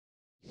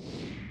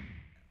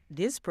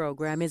This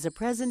program is a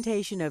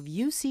presentation of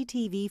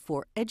UCTV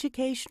for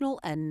educational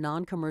and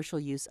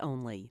non-commercial use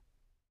only.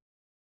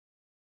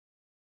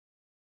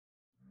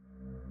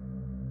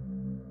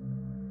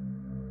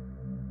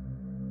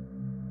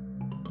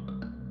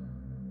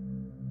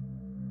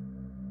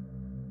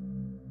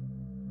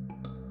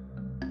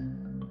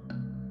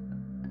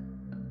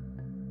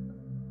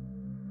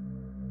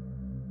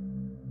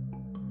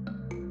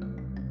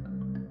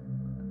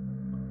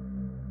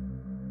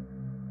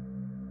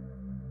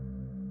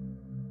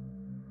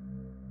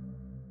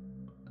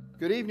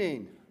 Good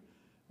evening.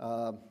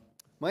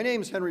 My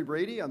name is Henry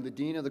Brady. I'm the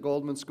Dean of the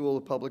Goldman School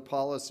of Public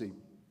Policy.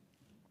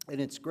 And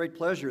it's a great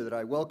pleasure that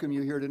I welcome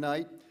you here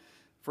tonight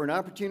for an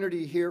opportunity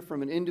to hear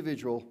from an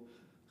individual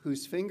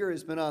whose finger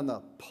has been on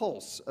the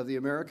pulse of the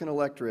American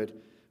electorate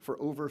for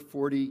over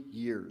 40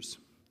 years.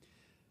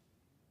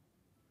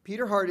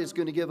 Peter Hart is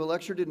going to give a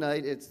lecture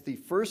tonight. It's the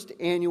first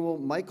annual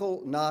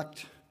Michael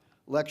Nacht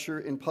Lecture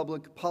in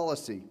Public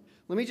Policy.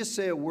 Let me just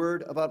say a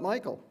word about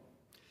Michael.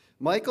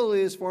 Michael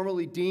is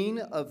formerly Dean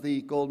of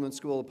the Goldman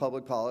School of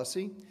Public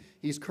Policy.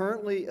 He's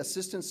currently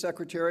Assistant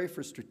Secretary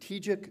for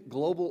Strategic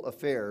Global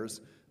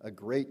Affairs, a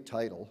great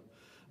title,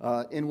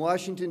 in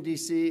Washington,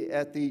 D.C.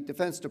 at the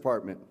Defense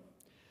Department.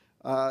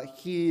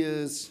 He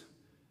is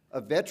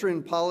a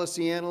veteran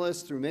policy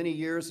analyst through many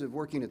years of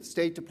working at the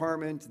State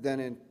Department,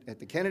 then at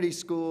the Kennedy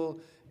School,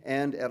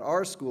 and at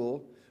our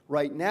school.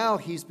 Right now,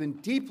 he's been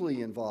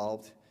deeply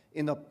involved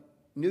in the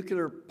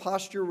nuclear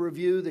posture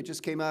review that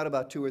just came out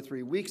about 2 or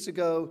 3 weeks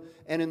ago,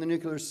 and in the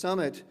nuclear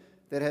summit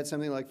that had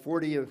something like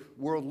 40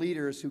 world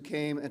leaders who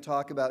came and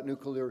talked about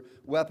nuclear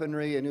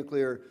weaponry and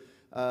nuclear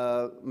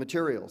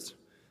materials.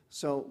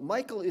 So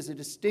Michael is a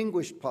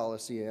distinguished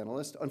policy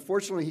analyst.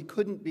 Unfortunately, he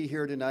couldn't be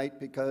here tonight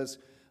because,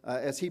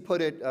 as he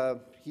put it,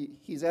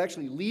 he's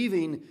actually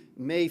leaving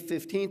May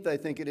 15th, I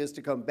think it is,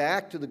 to come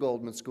back to the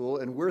Goldman School,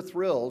 and we're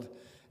thrilled.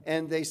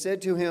 And they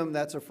said to him,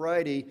 that's a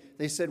Friday,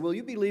 they said, will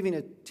you be leaving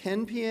at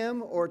 10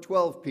 p.m. or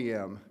 12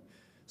 p.m.?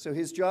 So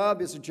his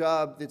job is a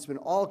job that's been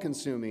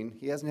all-consuming.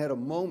 He hasn't had a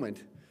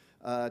moment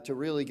to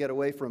really get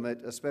away from it,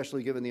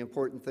 especially given the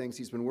important things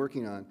he's been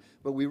working on.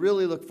 But we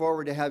really look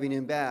forward to having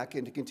him back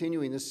and to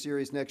continuing this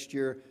series next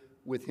year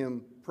with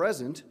him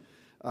present.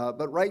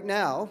 But right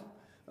now,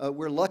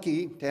 we're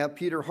lucky to have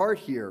Peter Hart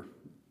here.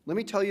 Let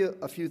me tell you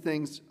a few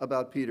things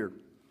about Peter.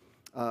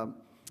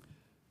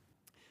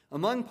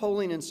 Among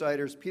polling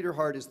insiders, Peter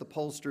Hart is the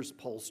pollster's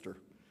pollster.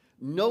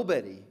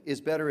 Nobody is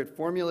better at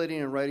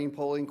formulating and writing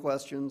polling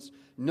questions.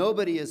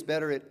 Nobody is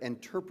better at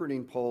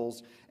interpreting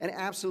polls. And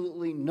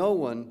absolutely no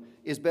one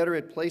is better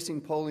at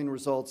placing polling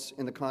results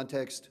in the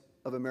context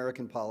of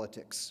American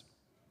politics.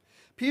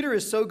 Peter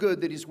is so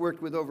good that he's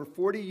worked with over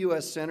 40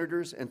 U.S.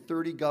 senators and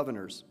 30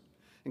 governors,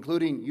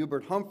 including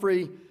Hubert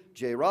Humphrey,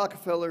 Jay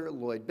Rockefeller,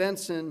 Lloyd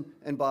Bentsen,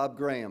 and Bob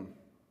Graham.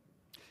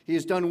 He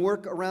has done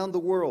work around the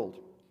world,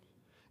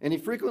 and he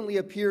frequently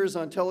appears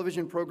on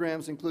television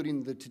programs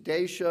including The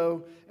Today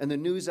Show and The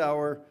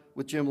NewsHour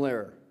with Jim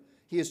Lehrer.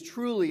 He is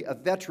truly a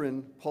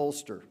veteran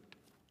pollster.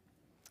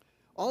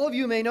 All of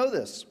you may know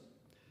this.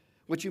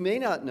 What you may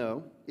not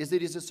know is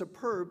that he's a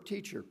superb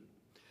teacher.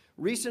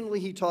 Recently,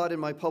 he taught in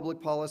my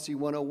Public Policy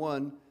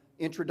 101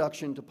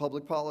 Introduction to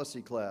Public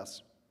Policy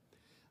class.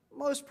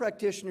 Most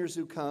practitioners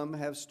who come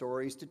have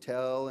stories to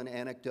tell and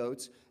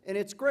anecdotes, and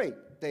it's great.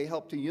 They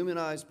help to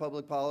humanize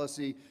public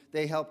policy.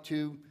 They help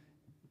to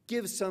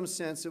give some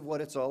sense of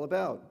what it's all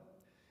about.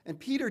 And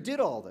Peter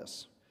did all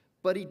this,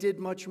 but he did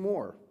much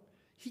more.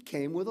 He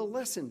came with a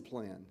lesson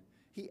plan.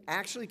 He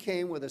actually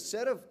came with a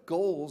set of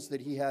goals that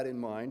he had in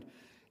mind,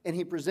 and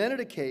he presented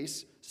a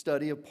case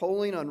study of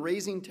polling on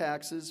raising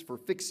taxes for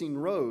fixing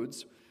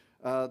roads.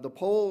 The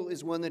poll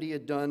is one that he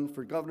had done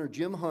for Governor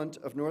Jim Hunt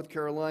of North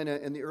Carolina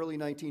in the early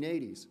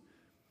 1980s.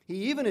 He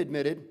even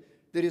admitted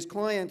that his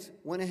client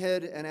went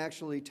ahead and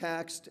actually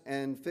taxed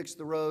and fixed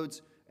the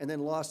roads and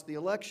then lost the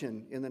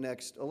election in the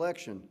next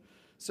election.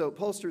 So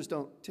pollsters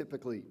don't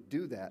typically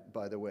do that,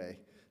 by the way.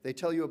 They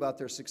tell you about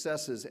their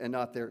successes and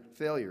not their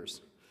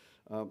failures.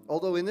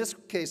 Although in this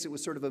case, it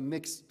was sort of a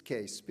mixed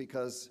case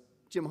because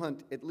Jim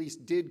Hunt at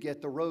least did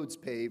get the roads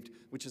paved,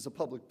 which is a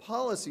public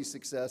policy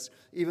success,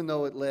 even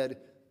though it led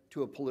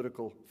to a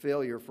political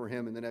failure for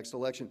him in the next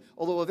election.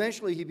 Although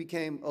eventually he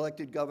became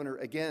elected governor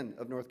again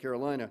of North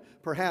Carolina,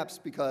 perhaps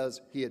because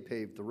he had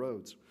paved the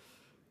roads.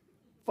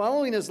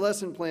 Following his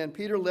lesson plan,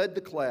 Peter led the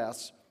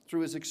class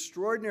through his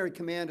extraordinary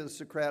command of the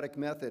Socratic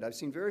method. I've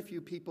seen very few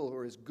people who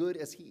are as good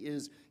as he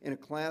is in a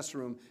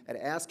classroom at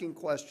asking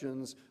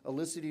questions,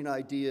 eliciting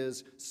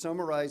ideas,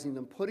 summarizing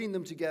them, putting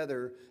them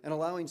together, and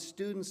allowing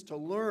students to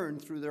learn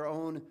through their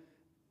own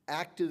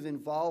active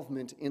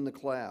involvement in the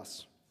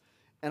class.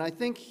 And I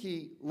think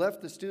he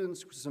left the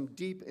students with some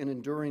deep and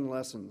enduring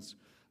lessons.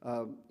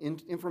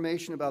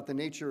 Information about the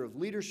nature of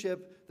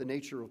leadership, the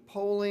nature of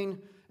polling,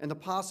 and the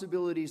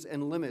possibilities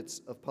and limits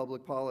of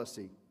public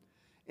policy.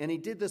 And he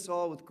did this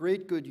all with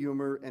great good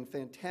humor and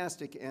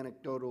fantastic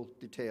anecdotal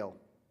detail.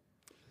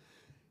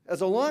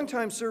 As a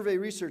longtime survey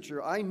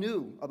researcher, I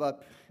knew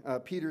about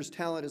Peter's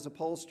talent as a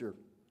pollster,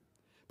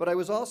 but I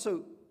was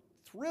also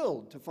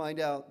thrilled to find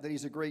out that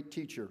he's a great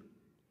teacher.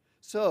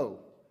 So,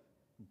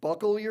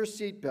 buckle your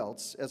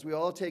seatbelts as we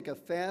all take a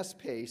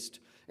fast-paced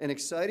and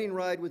exciting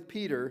ride with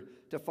Peter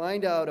to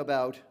find out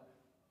about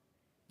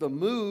the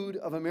mood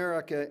of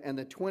America and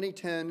the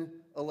 2010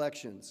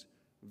 elections.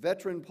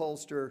 Veteran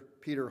pollster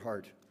Peter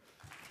Hart.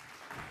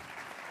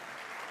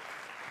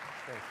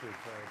 Thank you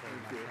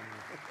very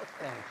much.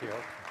 Thank you.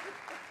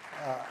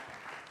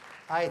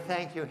 I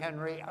thank you,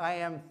 Henry. I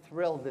am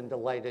thrilled and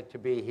delighted to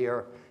be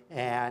here,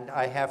 and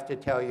I have to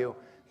tell you,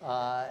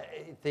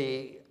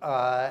 the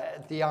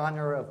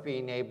honor of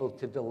being able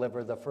to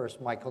deliver the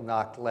first Michael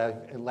Nacht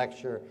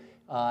lecture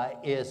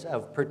is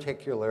of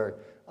particular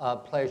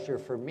pleasure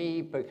for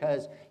me,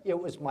 because it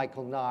was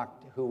Michael Nacht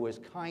who was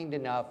kind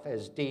enough,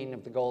 as Dean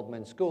of the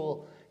Goldman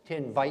School, to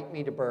invite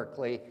me to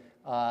Berkeley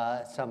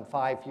some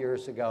 5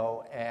 years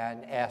ago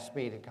and asked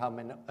me to come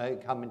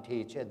and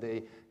teach at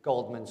the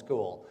Goldman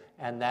School.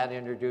 And that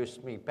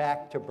introduced me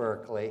back to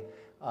Berkeley,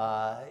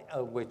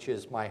 which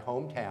is my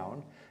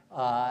hometown.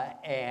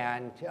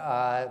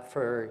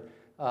 For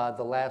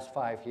the last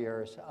 5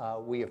 years,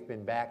 we have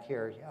been back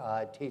here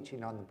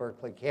teaching on the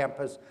Berkeley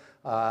campus.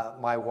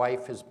 My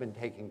wife has been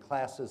taking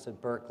classes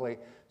at Berkeley,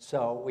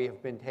 so we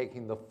have been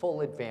taking the full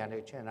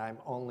advantage, and I'm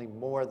only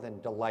more than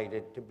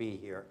delighted to be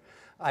here.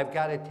 I've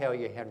got to tell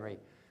you, Henry,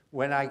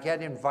 when I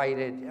get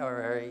invited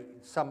or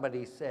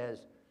somebody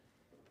says,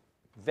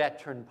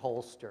 veteran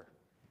pollster,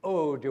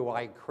 oh, do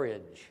I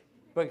cringe,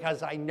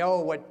 because I know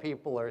what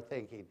people are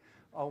thinking.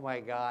 Oh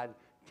my God,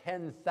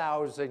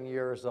 10,000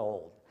 years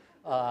old.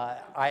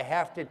 I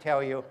have to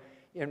tell you,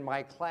 in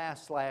my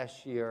class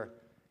last year,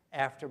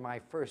 after my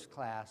first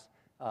class,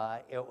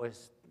 it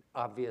was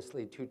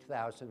obviously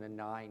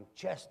 2009,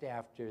 just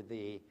after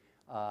the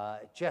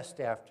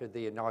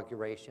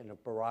inauguration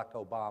of Barack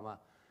Obama.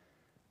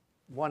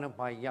 One of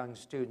my young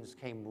students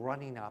came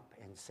running up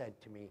and said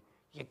to me,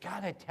 "You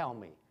gotta tell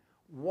me,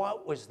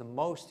 what was the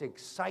most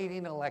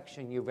exciting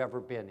election you've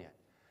ever been in?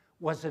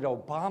 Was it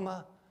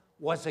Obama?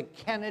 Was it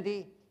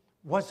Kennedy?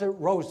 Was it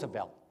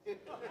Roosevelt?"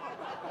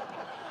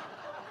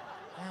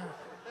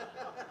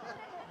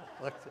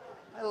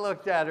 I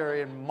looked at her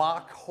in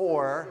mock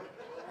horror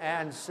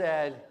and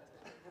said,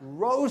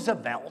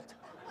 "Roosevelt?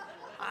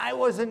 I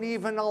wasn't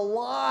even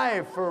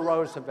alive for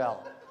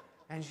Roosevelt."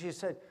 And she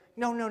said,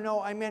 No,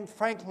 I meant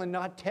Franklin,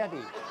 not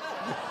Teddy."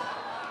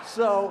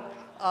 So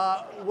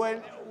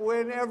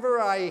whenever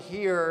I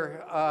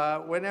hear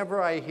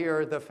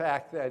the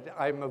fact that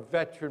I'm a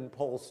veteran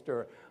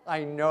pollster,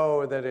 I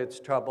know that it's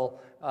trouble,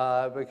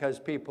 because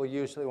people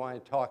usually want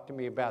to talk to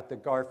me about the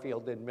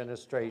Garfield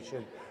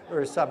administration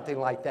or something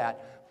like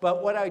that.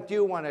 But what I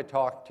do want to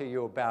talk to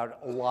you about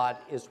a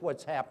lot is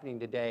what's happening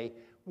today,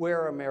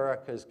 where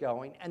America's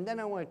going, and then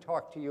I want to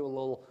talk to you a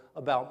little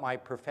about my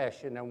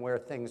profession and where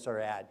things are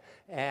at.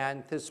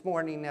 And this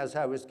morning, as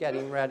I was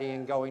getting ready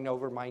and going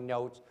over my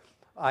notes,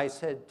 I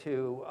said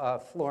to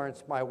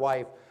Florence, my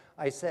wife,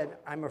 I said,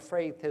 "I'm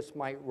afraid this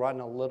might run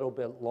a little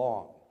bit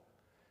long."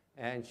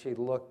 And she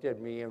looked at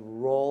me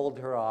and rolled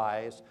her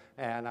eyes,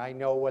 and I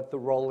know what the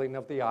rolling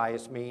of the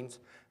eyes means.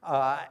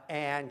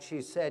 And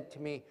she said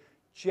to me,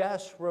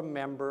 "Just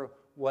remember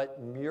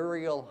what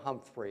Muriel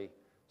Humphrey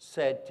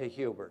said to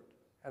Hubert."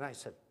 And I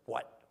said,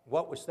 "What?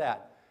 What was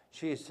that?"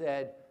 She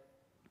said,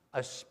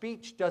 "A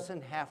speech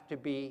doesn't have to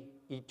be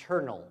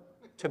eternal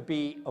to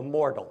be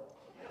immortal."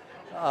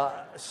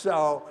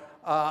 So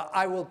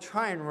I will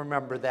try and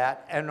remember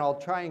that, and I'll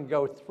try and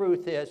go through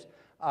this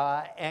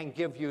and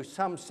give you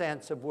some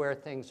sense of where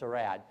things are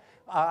at.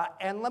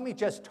 And let me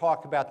just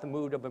talk about the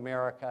mood of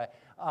America.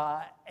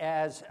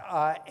 As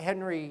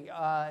Henry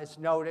has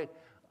noted,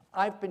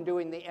 I've been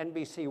doing the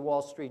NBC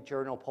Wall Street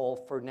Journal poll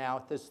for now,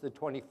 this is the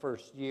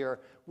 21st year.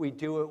 We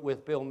do it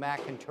with Bill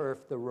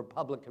McInturff, the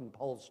Republican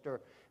pollster,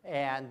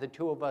 and the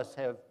two of us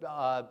have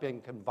been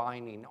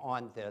combining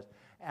on this.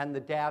 And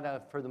the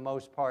data, for the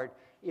most part,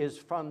 is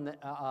from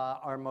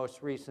our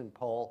most recent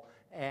poll,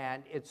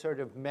 and it sort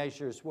of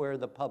measures where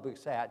the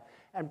public's at.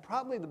 And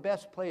probably the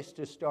best place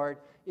to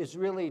start is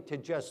really to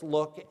just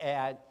look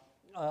at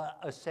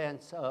a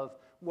sense of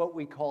what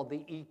we call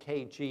the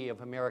EKG of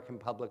American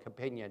public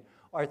opinion.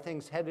 Are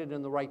things headed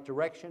in the right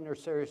direction or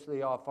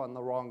seriously off on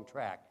the wrong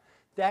track?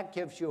 That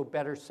gives you a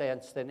better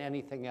sense than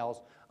anything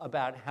else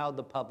about how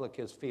the public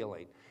is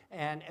feeling.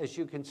 And as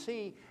you can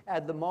see,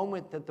 at the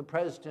moment that the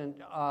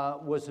president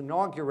was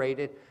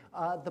inaugurated,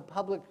 the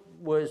public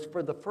was,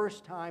 for the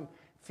first time,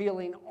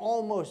 feeling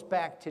almost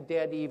back to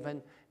dead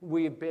even.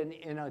 We've been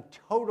in a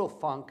total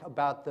funk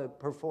about the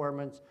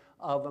performance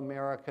of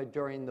America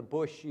during the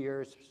Bush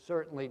years,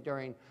 certainly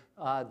during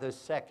the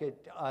second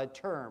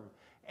term.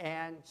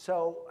 And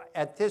so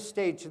at this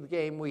stage of the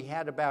game, we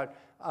had about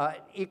an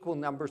equal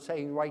number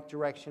saying right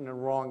direction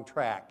and wrong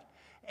track.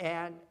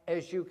 And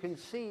as you can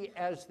see,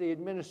 as the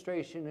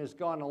administration has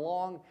gone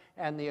along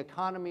and the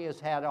economy has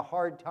had a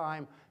hard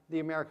time, the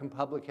American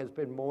public has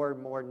been more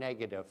and more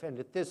negative. And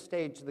at this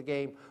stage of the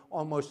game,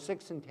 almost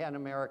 6 in 10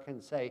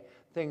 Americans say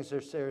things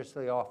are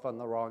seriously off on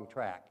the wrong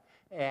track.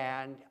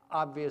 And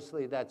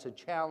obviously that's a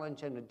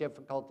challenge and a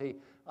difficulty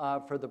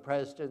for the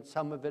president.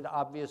 Some of it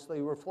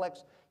obviously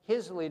reflects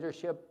his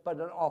leadership, but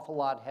an awful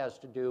lot has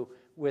to do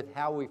with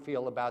how we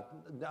feel about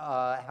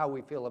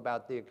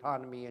the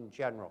economy in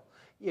general.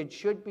 It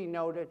should be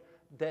noted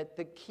that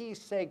the key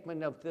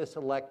segment of this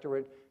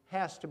electorate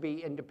has to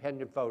be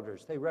independent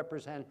voters. They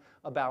represent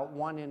about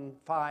 1 in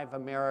 5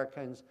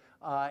 Americans.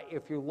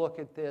 If you look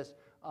at this,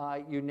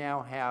 you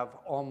now have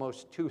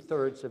almost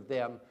 2/3 of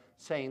them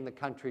saying the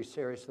country's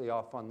seriously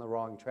off on the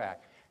wrong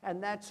track.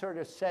 And that sort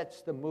of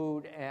sets the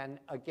mood and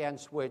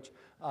against which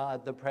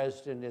the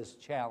president is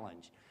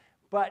challenged.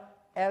 But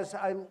as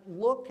I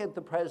look at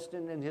the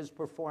president and his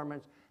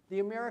performance, the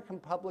American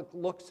public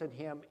looks at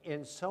him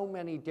in so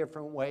many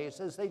different ways,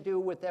 as they do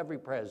with every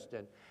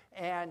president.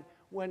 And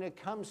when it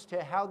comes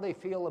to how they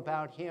feel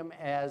about him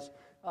as,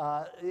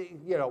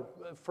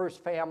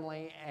 first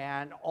family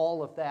and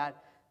all of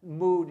that,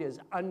 mood is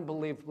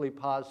unbelievably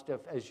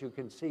positive. As you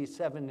can see,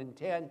 7 in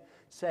 10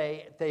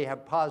 say they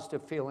have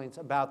positive feelings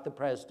about the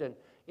president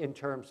in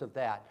terms of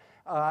that.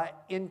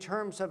 In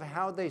terms of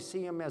how they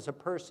see him as a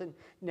person,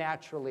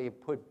 naturally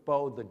put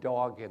Bo the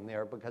dog in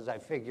there because I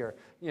figure,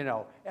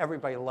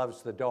 everybody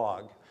loves the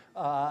dog.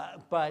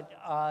 But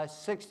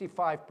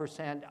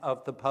 65%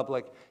 of the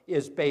public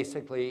is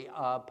basically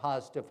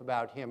positive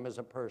about him as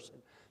a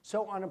person.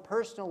 So on a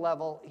personal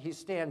level, he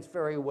stands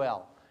very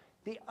well.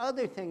 The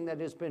other thing that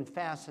has been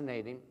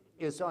fascinating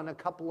is on a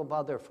couple of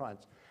other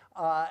fronts.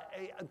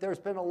 There's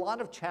been a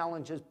lot of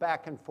challenges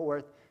back and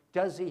forth.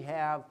 Does he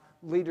have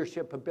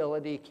leadership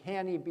ability?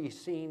 Can he be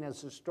seen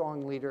as a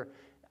strong leader?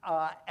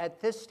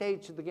 At this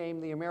stage of the game,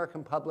 the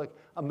American public,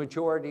 a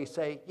majority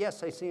say,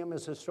 yes, I see him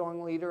as a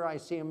strong leader. I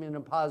see him in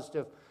a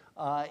positive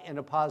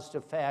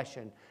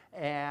fashion,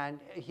 and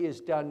he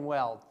has done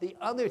well. The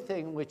other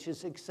thing, which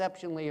is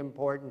exceptionally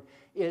important,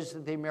 is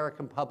that the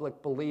American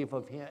public believe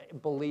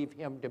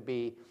him to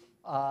be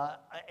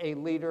a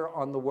leader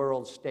on the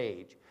world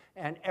stage.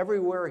 And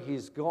everywhere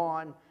he's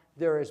gone,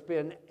 there has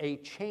been a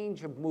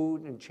change of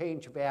mood and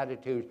change of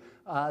attitude.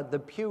 The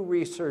Pew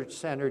Research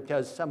Center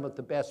does some of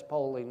the best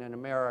polling in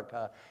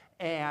America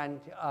and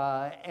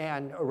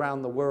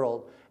around the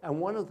world.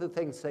 And one of the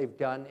things they've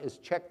done is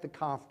check the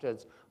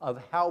confidence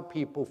of how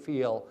people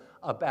feel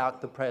about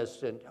the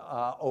president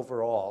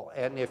overall.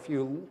 And if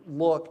you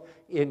look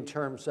in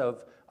terms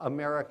of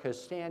America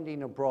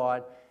standing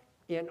abroad,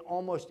 in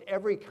almost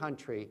every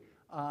country,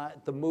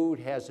 the mood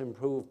has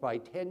improved by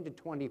 10 to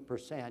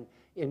 20%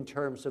 in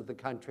terms of the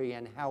country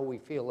and how we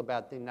feel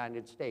about the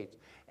United States.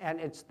 And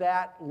it's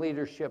that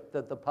leadership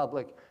that the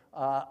public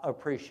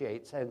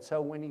appreciates. And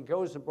so when he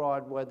goes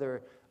abroad,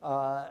 whether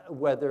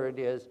it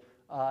is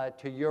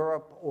to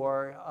Europe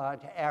or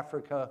to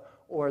Africa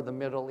or the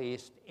Middle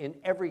East, in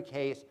every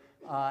case,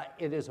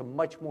 it is a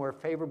much more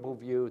favorable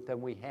view than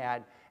we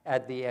had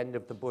at the end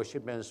of the Bush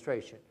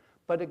administration.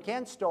 But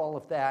against all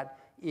of that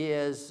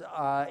is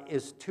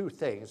 2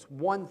 things.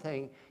 One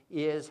thing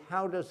is,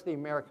 how does the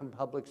American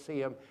public see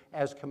him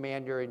as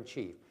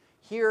commander-in-chief?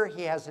 Here,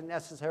 he hasn't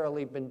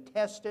necessarily been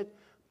tested,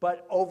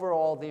 but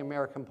overall, the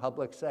American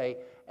public say,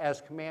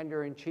 as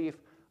commander-in-chief,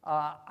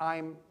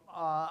 I'm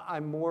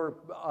more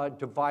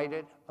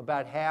divided.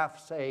 About half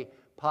say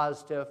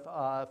positive,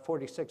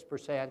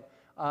 46%.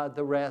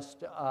 The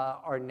rest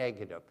are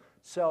negative.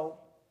 So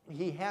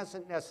he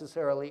hasn't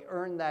necessarily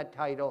earned that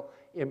title,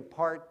 in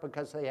part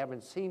because they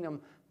haven't seen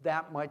him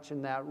that much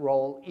in that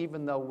role,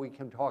 even though we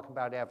can talk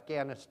about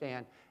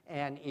Afghanistan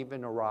and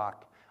even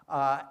Iraq.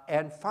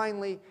 And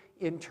finally,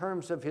 in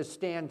terms of his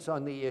stance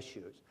on the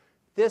issues,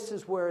 this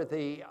is where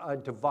the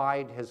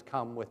divide has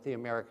come with the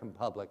American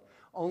public.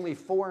 Only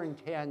 4 in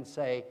 10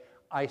 say,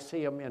 I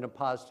see him in a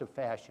positive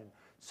fashion.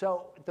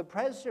 So the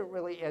president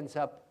really ends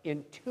up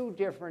in 2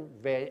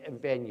 different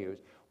venues.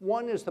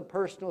 One is the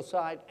personal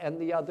side, and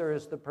the other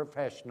is the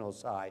professional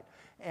side.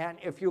 And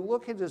if you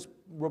look at his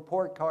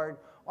report card,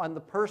 on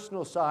the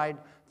personal side,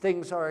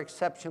 things are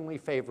exceptionally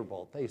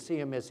favorable. They see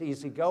him as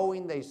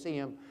easygoing. They see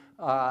him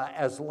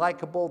as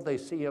likable. They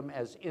see him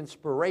as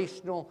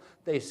inspirational.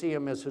 They see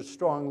him as a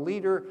strong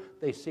leader.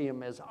 They see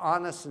him as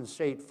honest and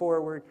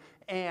straightforward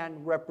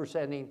and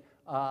representing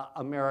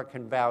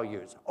American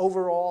values.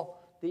 Overall,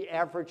 the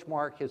average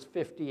mark is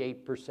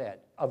 58%,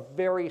 a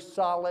very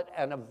solid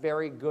and a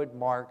very good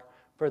mark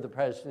for the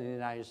President of the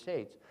United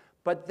States.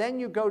 But then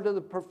you go to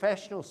the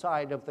professional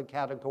side of the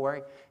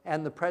category,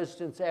 and the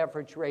president's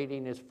average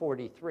rating is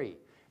 43.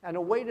 And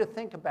a way to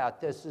think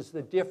about this is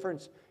the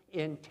difference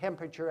in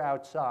temperature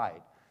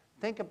outside.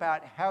 Think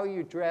about how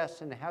you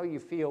dress and how you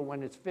feel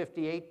when it's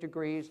 58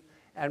 degrees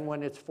and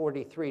when it's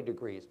 43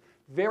 degrees.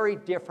 Very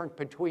different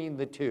between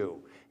the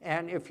two.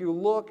 And if you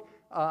look,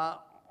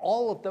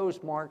 all of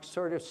those marks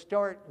sort of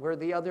start where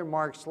the other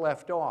marks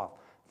left off,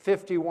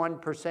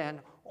 51%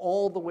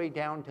 all the way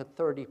down to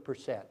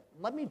 30%.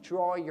 Let me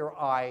draw your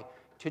eye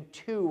to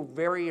 2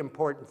 very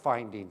important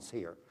findings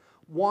here.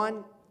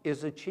 One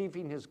is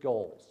achieving his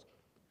goals,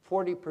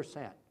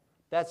 40%.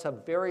 That's a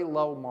very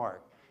low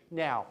mark.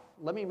 Now,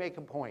 let me make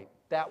a point.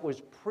 That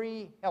was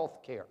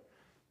pre-healthcare.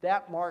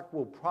 That mark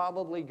will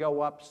probably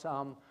go up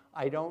some.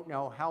 I don't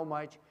know how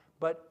much,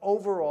 but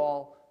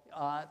overall,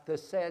 the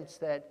sense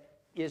that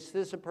is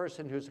this a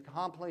person who's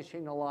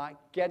accomplishing a lot,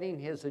 getting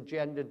his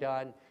agenda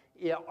done,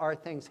 are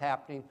things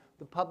happening?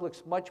 The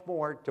public's much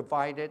more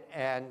divided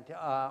and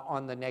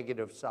on the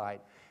negative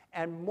side.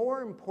 And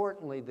more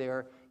importantly,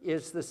 there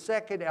is the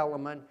second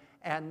element,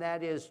 and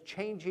that is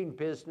changing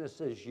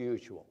business as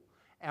usual.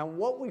 And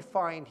what we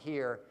find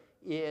here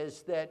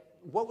is that,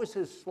 what was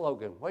his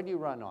slogan? What do you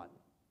run on?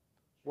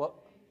 What?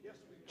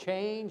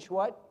 Change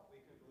what?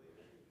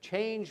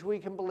 Change, we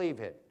can believe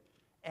it.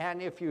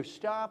 And if you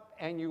stop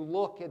and you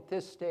look at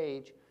this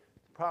stage,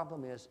 the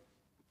problem is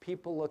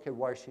people look at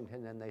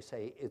Washington and they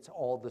say it's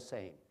all the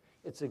same.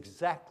 It's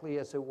exactly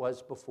as it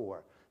was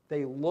before.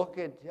 They look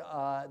at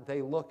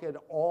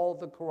all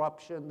the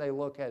corruption, they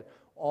look at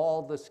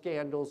all the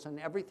scandals and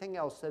everything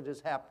else that is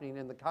happening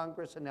in the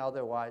Congress and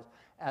otherwise,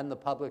 and the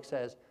public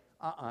says,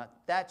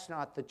 that's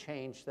not the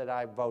change that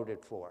I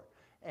voted for.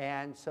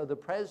 And so the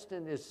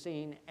president is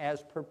seen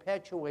as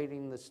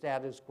perpetuating the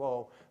status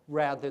quo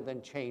rather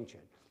than change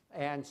it.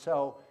 And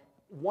so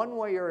one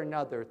way or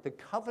another, the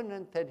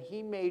covenant that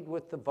he made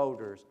with the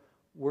voters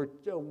were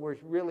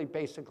really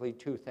basically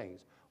two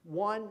things.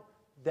 One,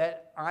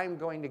 that I'm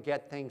going to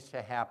get things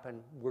to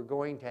happen, we're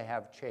going to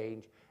have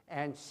change.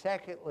 And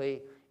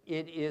secondly,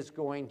 it is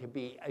going to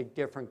be a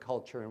different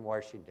culture in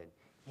Washington.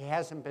 He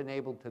hasn't been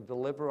able to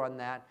deliver on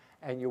that,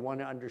 and you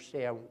want to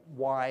understand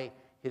why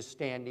his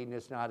standing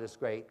is not as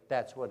great.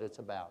 That's what it's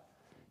about.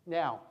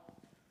 Now,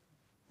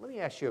 let me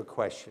ask you a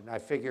question. I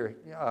figure,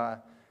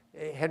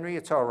 Henry,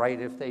 it's all right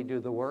if they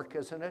do the work,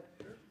 isn't it?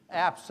 Sure.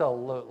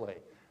 Absolutely.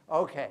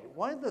 Okay,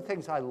 one of the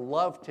things I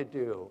love to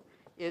do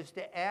is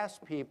to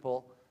ask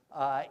people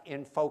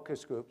in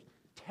focus groups,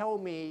 tell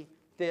me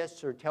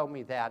this or tell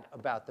me that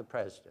about the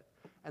president.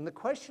 And the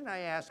question I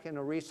asked in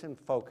a recent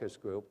focus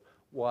group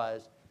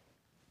was,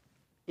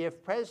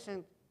 if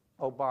President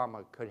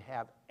Obama could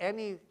have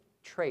any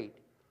trait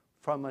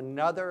from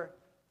another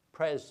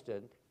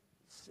president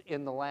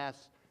in the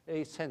last,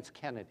 since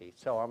Kennedy,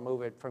 so I'll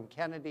move it from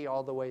Kennedy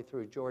all the way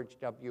through George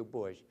W.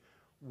 Bush,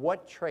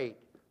 what trait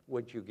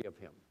would you give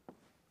him?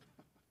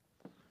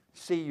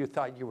 See, you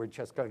thought you were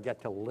just going to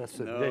get to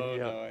listen, didn't you?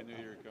 No, I knew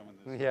you were coming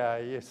this way. Yeah,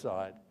 you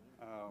saw it.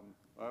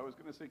 I was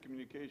going to say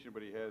communication,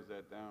 but he has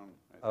that down.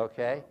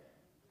 Okay.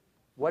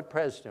 What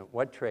president,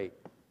 what trait?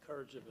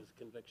 Courage of his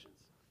convictions.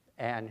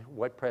 And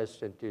what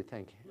president do you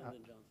think?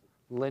 Lyndon Johnson.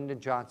 Lyndon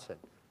Johnson.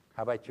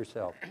 How about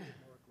yourself?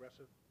 More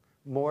aggressive.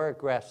 More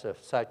aggressive,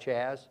 such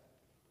as?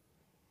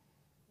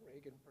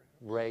 Reagan, perhaps.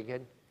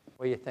 Reagan.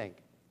 What do you think?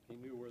 He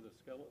knew where the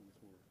skeletons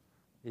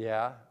were.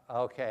 Yeah,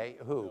 okay.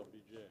 Who?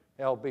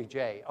 LBJ.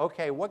 LBJ.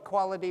 Okay, what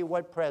quality,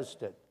 what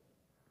president?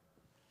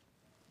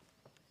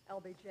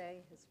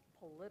 LBJ, his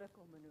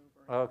political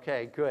maneuvering.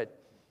 Okay, good.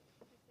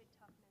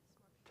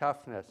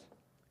 Toughness.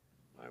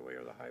 My way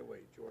or the highway,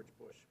 George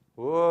Bush.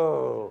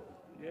 Whoa.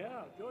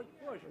 Yeah, George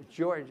Bush.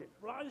 George.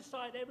 Right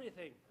side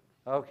everything.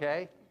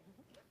 Okay.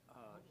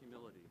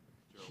 Humility,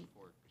 Gerald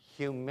Ford.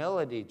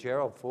 Humility,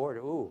 Gerald Ford.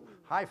 Ooh,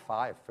 high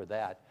five for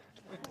that.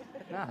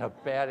 Not a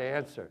bad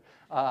answer.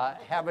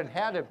 Haven't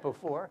had it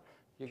before.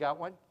 You got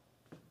one?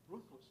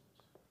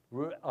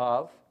 Ruthlessness.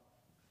 Of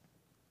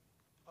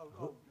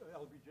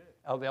LBJ.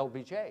 Of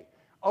LBJ.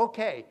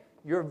 Okay,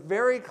 you're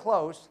very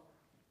close.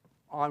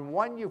 On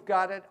one, you've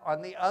got it.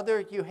 On the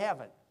other, you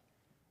haven't.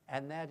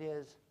 And that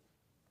is,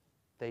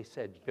 they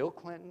said Bill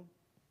Clinton,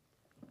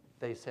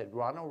 they said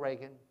Ronald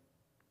Reagan,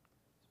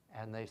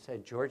 and they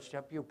said George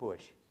W.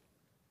 Bush.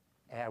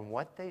 And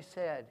what they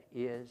said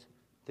is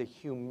the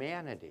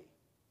humanity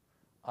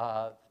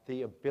of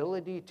the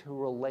ability to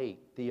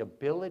relate, the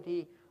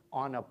ability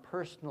on a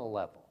personal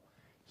level.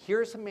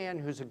 Here's a man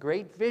who's a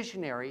great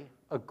visionary,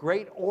 a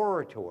great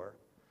orator,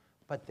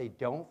 but they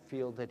don't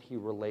feel that he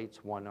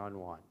relates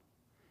one-on-one.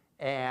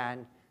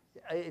 And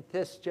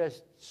this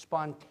just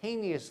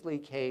spontaneously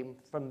came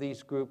from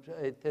these groups,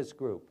 this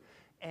group.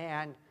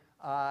 And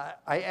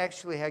I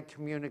actually had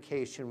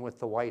communication with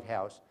the White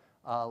House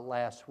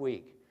last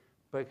week,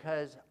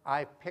 because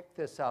I picked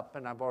this up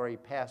and I've already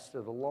passed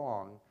it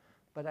along,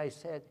 but I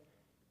said,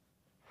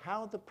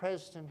 how the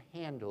president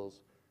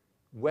handles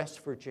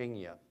West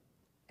Virginia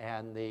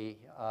and the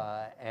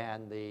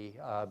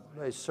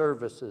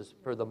services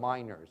for the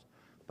miners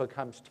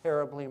becomes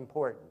terribly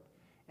important.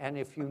 And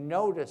if you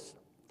notice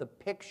the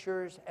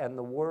pictures and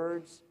the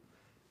words,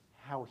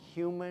 how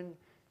human,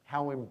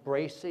 how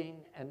embracing,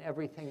 and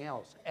everything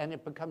else. And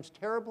it becomes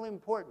terribly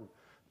important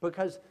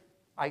because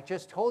I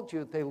just told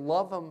you they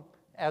love him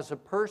as a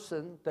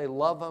person, they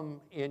love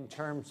him in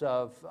terms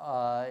of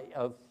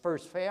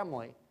first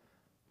family,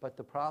 but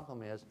the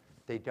problem is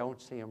they don't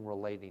see him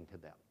relating to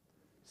them.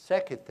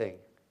 Second thing,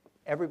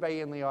 everybody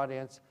in the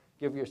audience,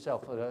 give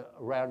yourself a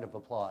round of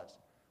applause.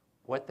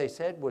 What they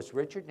said was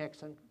Richard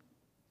Nixon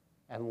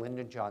and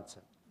Lyndon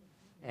Johnson.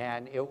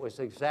 And it was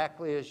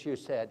exactly as you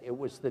said. It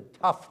was the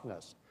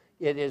toughness.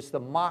 It is the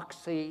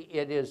moxie.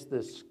 It is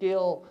the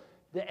skill.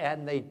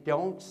 And they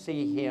don't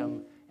see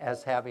him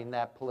as having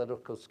that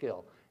political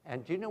skill.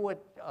 And do you know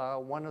what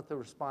one of the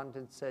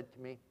respondents said to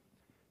me?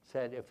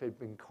 Said, if it had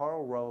been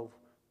Karl Rove,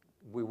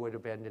 we would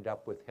have ended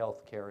up with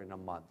health care in a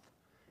month.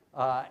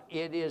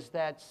 It is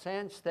that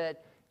sense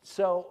that,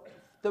 so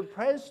the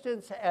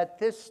president's at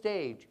this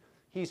stage,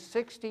 he's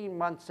 16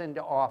 months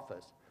into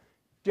office.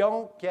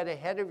 Don't get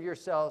ahead of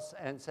yourselves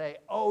and say,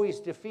 oh, he's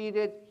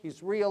defeated,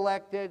 he's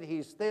reelected,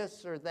 he's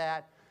this or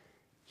that.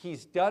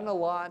 He's done a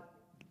lot,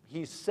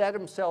 he's set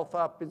himself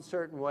up in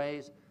certain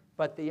ways,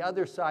 but the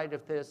other side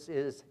of this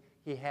is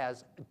he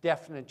has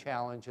definite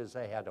challenges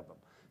ahead of him.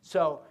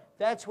 So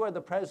that's where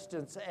the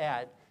president's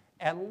at.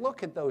 And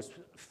look at those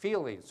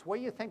feelings. What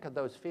do you think of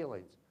those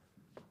feelings?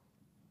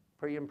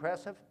 Pretty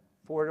impressive?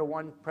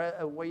 4-1,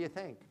 what do you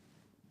think?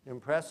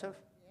 Impressive?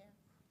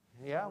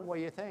 Yeah. Yeah, what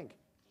do you think?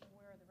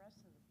 Where are the rest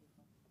of the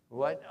people?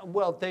 What?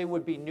 Well, they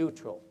would be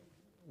neutral.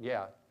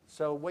 Yeah.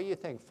 So what do you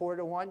think,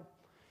 4-1?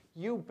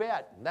 You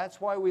bet. That's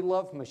why we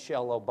love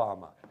Michelle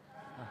Obama.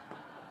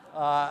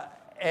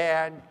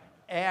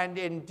 And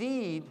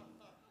indeed,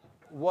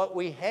 what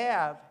we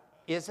have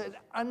is an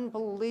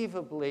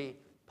unbelievably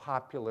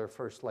popular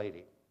First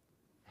Lady.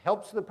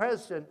 Helps the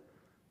president,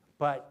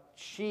 but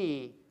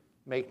she,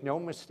 make no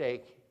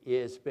mistake,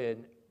 has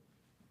been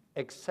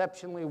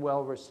exceptionally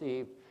well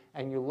received.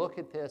 And you look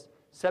at this,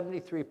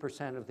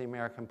 73% of the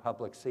American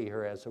public see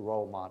her as a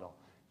role model.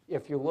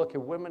 If you look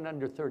at women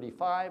under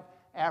 35,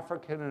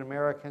 African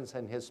Americans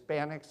and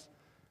Hispanics,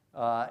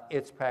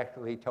 it's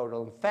practically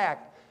total. In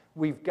fact,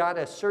 we've got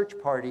a search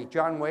party.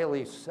 John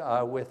Whaley's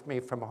with me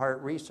from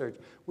Hart Research.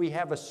 We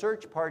have a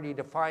search party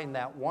to find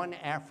that one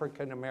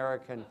African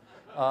American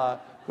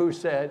who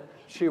said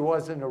she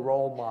wasn't a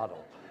role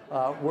model.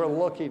 We're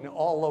looking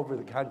all over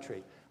the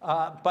country.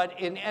 But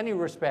in any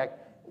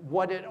respect,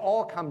 what it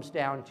all comes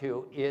down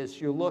to is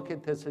you look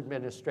at this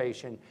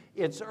administration,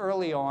 it's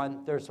early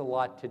on, there's a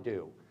lot to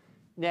do.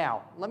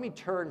 Now, let me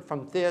turn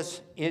from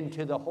this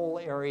into the whole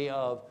area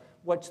of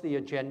what's the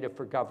agenda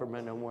for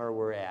government and where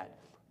we're at.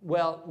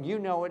 Well, you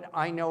know it,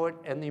 I know it,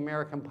 and the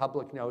American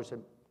public knows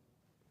it.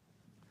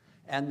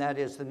 And that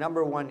is the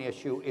number one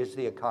issue is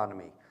the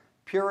economy.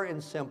 Pure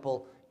and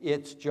simple,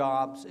 it's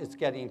jobs, it's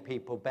getting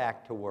people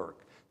back to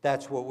work.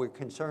 That's what we're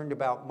concerned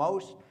about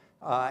most.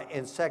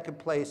 In second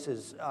place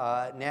is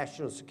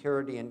national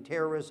security and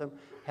terrorism,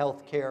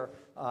 healthcare,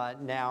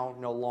 now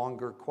no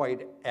longer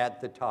quite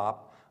at the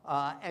top.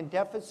 And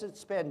deficit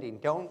spending,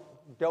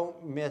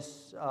 don't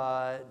miss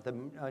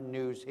the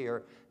news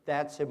here,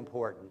 that's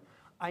important.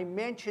 I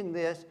mention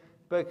this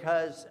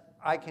because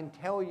I can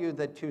tell you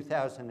that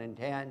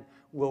 2010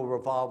 will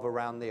revolve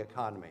around the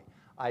economy.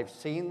 I've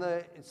seen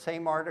the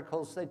same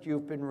articles that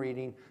you've been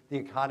reading. The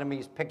economy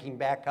is picking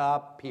back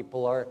up,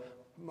 people are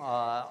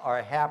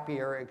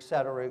happier, et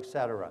cetera, et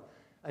cetera.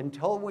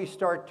 Until we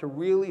start to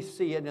really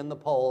see it in the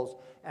polls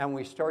and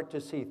we start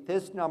to see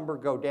this number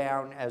go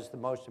down as the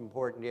most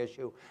important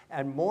issue,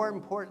 and more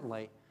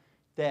importantly,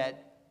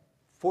 that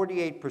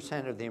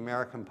 48% of the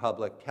American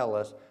public tell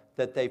us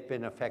that they've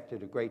been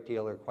affected a great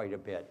deal or quite a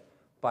bit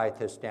by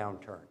this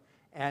downturn.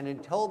 And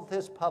until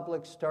this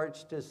public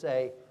starts to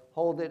say,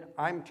 hold it,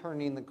 I'm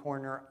turning the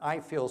corner, I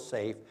feel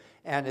safe,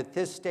 and at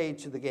this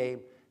stage of the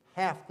game,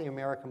 half the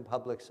American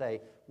public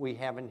say, we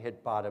haven't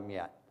hit bottom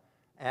yet.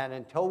 And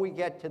until we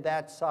get to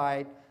that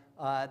side,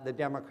 the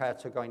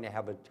Democrats are going to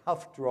have a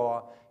tough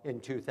draw in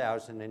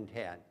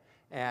 2010.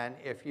 And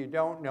if you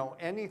don't know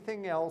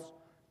anything else,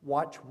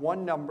 watch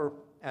one number,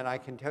 and I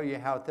can tell you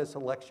how this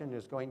election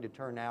is going to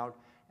turn out,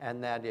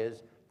 and that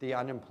is the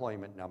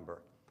unemployment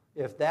number.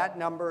 If that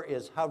number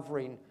is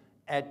hovering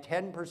at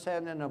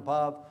 10% and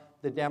above,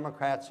 the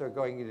Democrats are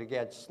going to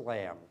get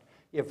slammed.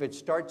 If it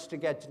starts to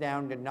get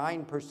down to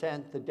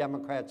 9%, the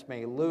Democrats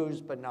may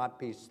lose but not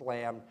be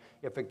slammed.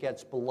 If it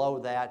gets below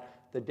that,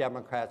 the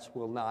Democrats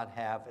will not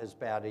have as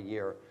bad a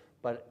year.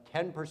 But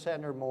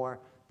 10% or more,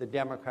 the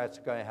Democrats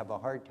are going to have a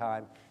hard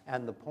time.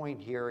 And the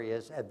point here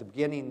is, at the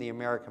beginning, the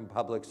American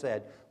public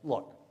said,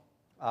 look,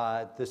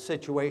 the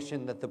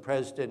situation that the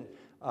president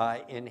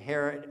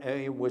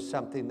inherited was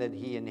something that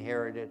he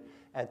inherited.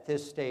 At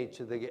this stage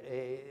of the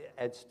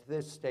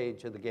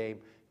game,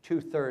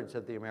 2/3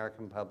 of the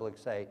American public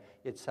say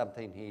it's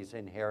something he's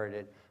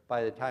inherited.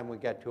 By the time we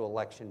get to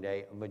Election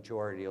Day, a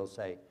majority will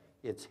say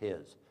it's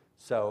his.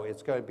 So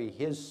it's going to be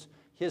his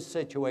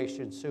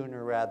situation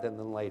sooner rather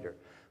than later.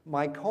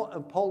 My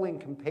polling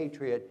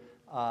compatriot,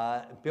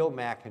 Bill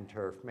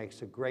McInturff,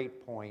 makes a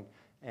great point,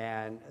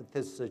 and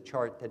this is a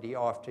chart that he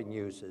often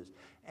uses.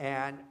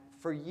 And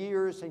for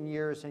years and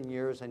years and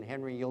years, and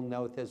Henry, you'll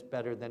know this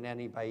better than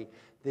anybody,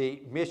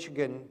 the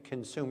Michigan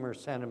Consumer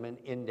Sentiment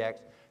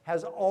Index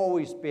has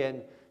always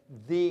been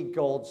the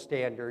gold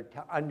standard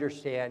to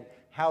understand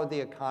how the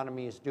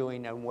economy is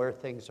doing and where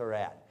things are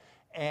at.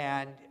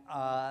 And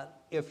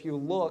if you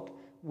look,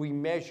 we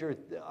measure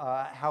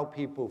how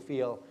people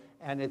feel.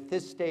 And at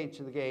this stage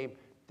of the game,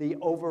 the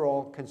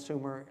overall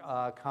consumer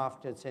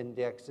confidence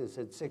index is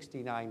at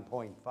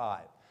 69.5.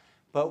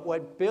 But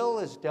what Bill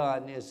has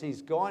done is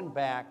he's gone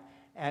back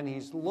and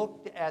he's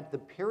looked at the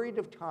period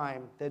of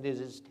time that it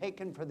has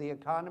taken for the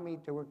economy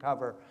to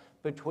recover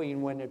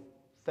between when it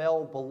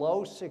fell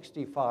below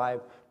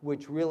 65,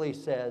 which really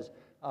says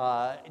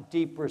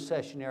deep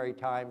recessionary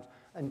times,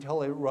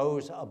 until it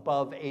rose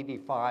above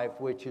 85,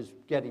 which is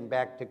getting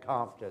back to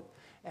confidence.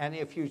 And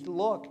if you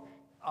look,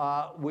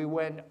 we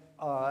went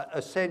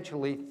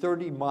essentially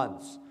 30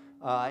 months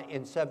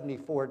in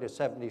 74 to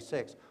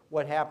 76.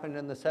 What happened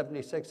in the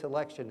 76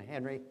 election,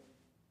 Henry?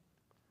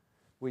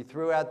 We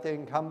threw out the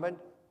incumbent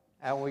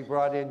and we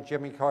brought in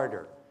Jimmy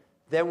Carter.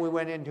 Then we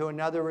went into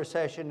another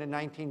recession in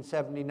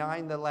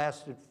 1979 that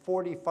lasted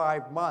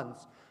 45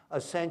 months,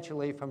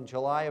 essentially from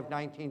July of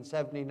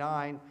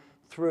 1979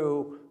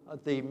 through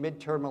the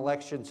midterm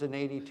elections in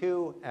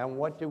 82. And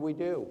what did we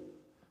do?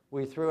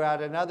 We threw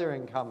out another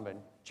incumbent,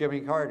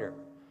 Jimmy Carter.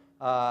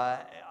 Did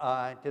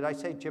I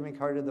say Jimmy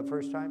Carter the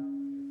first time?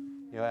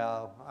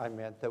 Well, I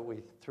meant that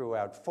we threw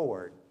out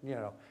Ford. You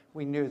know,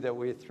 we knew that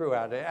we threw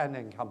out an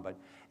incumbent.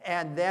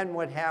 And then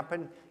what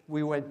happened?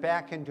 We went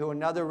back into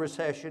another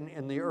recession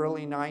in the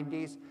early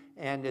 90s,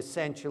 and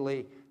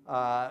essentially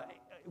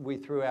we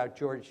threw out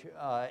George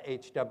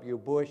H.W.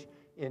 Bush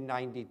in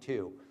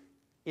 92.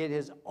 It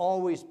has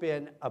always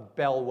been a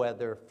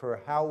bellwether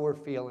for how we're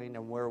feeling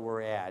and where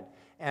we're at.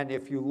 And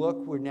if you look,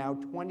 we're now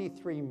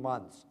 23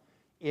 months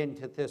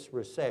into this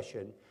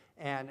recession,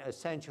 and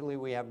essentially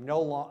we have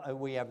no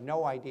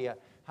idea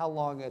how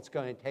long it's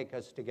going to take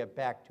us to get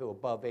back to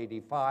above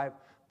 85,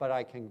 but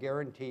I can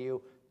guarantee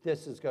you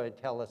this is going to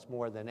tell us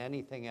more than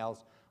anything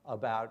else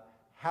about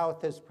how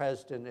this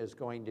president is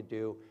going to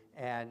do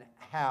and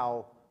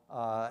how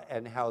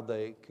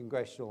the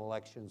congressional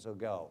elections will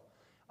go.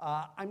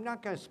 I'm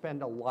not going to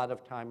spend a lot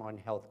of time on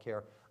health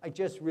care. I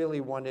just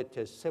really wanted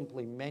to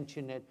simply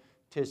mention it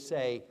to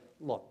say,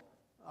 look,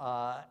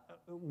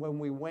 when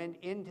we went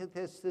into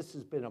this, this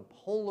has been a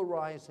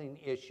polarizing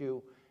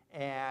issue,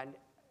 and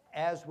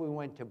as we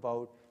went to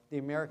vote, the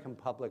American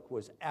public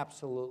was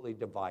absolutely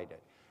divided.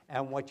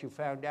 And what you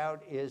found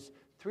out is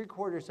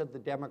 3/4 of the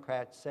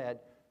Democrats said,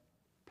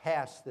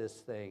 pass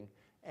this thing,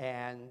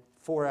 and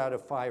 4 out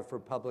of 5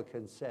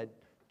 Republicans said,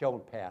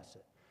 don't pass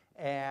it.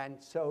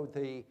 And so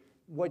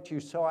what you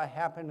saw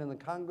happen in the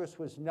Congress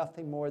was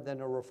nothing more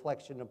than a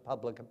reflection of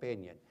public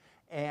opinion.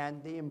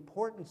 And the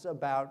importance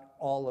about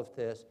all of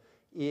this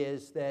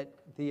is that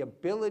the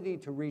ability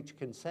to reach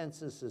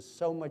consensus is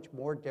so much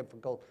more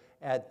difficult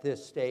at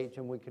this stage,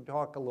 and we can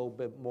talk a little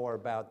bit more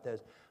about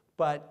this.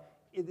 But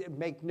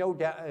make no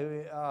doubt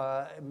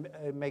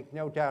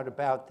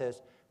about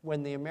this,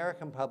 when the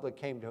American public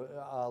came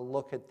to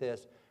look at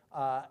this,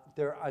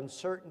 their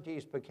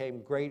uncertainties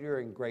became greater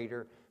and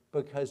greater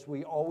because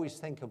we always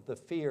think of the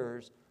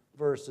fears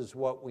versus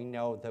what we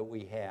know that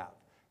we have.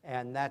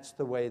 And that's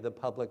the way the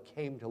public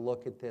came to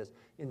look at this.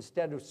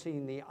 Instead of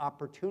seeing the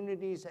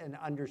opportunities and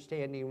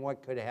understanding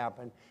what could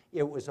happen,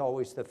 it was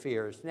always the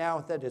fears.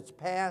 Now that it's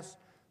passed,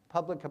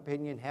 public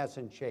opinion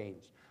hasn't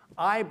changed.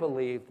 I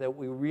believe that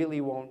we really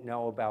won't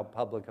know about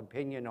public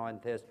opinion on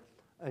this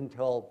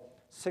until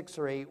 6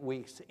 or 8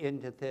 weeks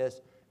into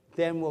this.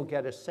 Then we'll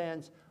get a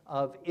sense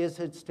of, is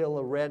it still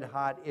a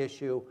red-hot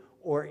issue,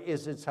 or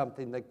is it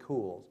something that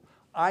cools?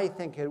 I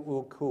think it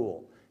will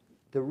cool.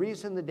 The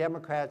reason the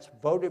Democrats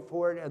voted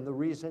for it and the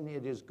reason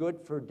it is good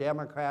for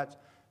Democrats,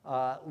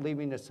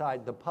 leaving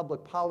aside the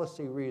public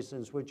policy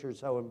reasons, which are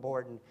so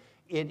important,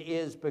 it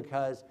is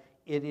because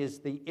it is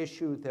the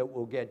issue that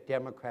will get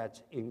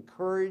Democrats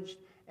encouraged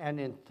and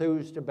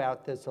enthused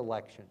about this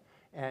election.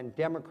 And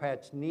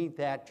Democrats need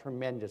that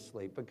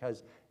tremendously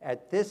because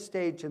at this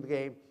stage of the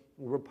game,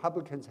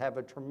 Republicans have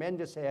a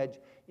tremendous edge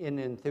in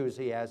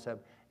enthusiasm.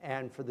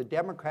 And for the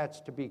Democrats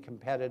to be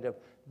competitive,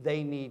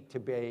 they need to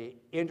be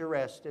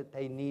interested,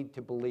 they need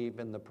to believe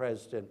in the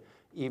president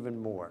even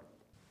more.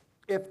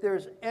 If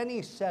there's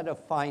any set of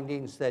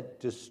findings that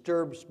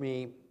disturbs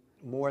me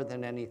more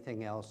than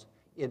anything else,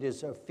 it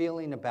is a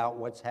feeling about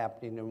what's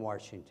happening in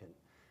Washington.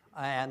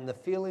 And the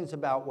feelings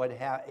about what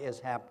is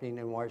happening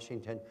in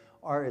Washington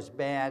are as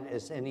bad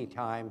as any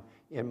time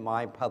in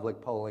my public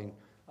polling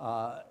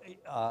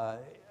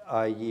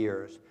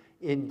years.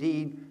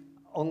 Indeed,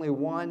 only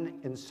 1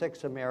 in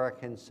 6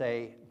 Americans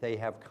say they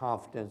have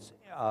confidence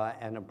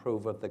and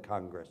approve of the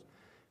Congress.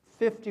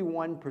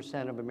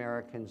 51% of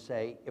Americans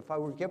say, if I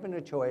were given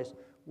a choice,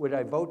 would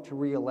I vote to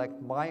re-elect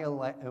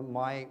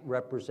my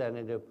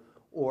representative,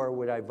 or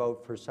would I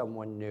vote for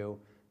someone new?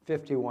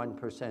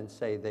 51%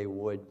 say they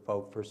would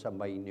vote for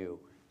somebody new.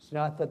 It's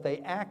not that they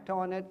act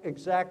on it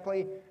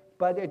exactly,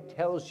 but it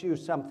tells you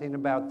something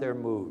about their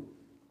mood.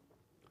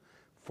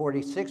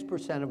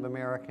 46% of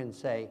Americans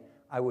say,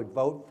 I would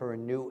vote for a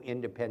new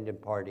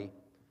independent party.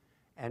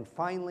 And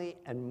finally,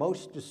 and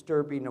most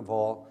disturbing of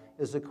all,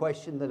 is a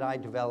question that I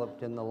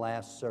developed in the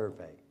last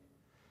survey.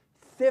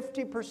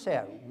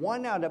 50%,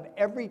 1 out of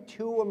every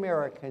 2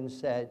 Americans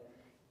said,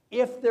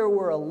 if there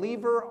were a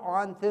lever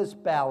on this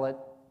ballot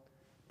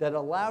that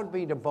allowed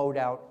me to vote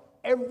out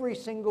every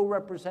single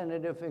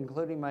representative,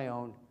 including my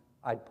own,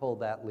 I'd pull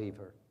that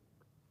lever.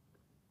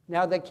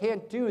 Now, they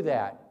can't do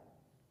that,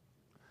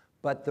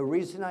 but the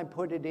reason I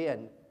put it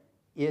in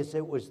is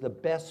it was the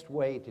best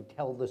way to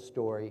tell the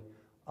story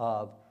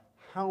of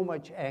how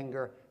much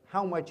anger,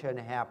 how much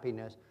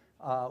unhappiness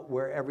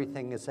where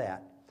everything is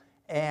at.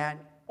 And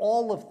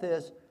all of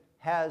this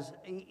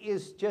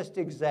is just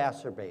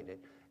exacerbated.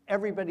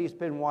 Everybody's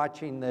been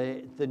watching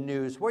the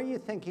news. What are you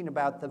thinking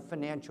about the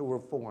financial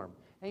reform?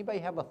 Anybody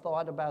have a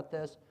thought about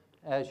this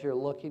as you're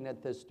looking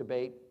at this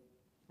debate?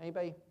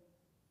 Anybody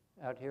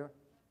out here?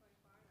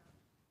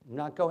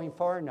 Not going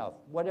far enough.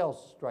 What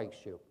else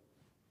strikes you?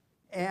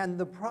 And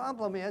the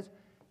problem is,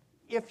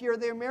 if you're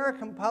the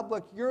American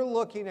public, you're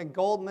looking at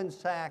Goldman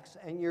Sachs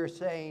and you're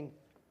saying,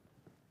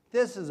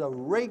 this is a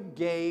rigged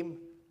game,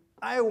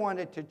 I want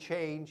it to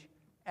change.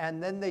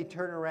 And then they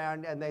turn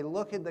around and they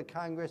look at the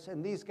Congress,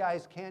 and these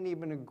guys can't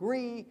even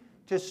agree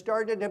to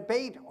start a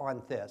debate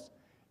on this.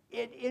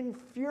 It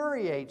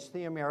infuriates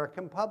the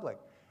American public.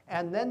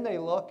 And then they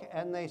look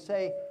and they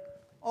say,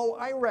 oh,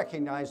 I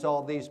recognize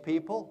all these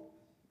people.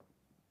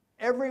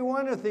 Every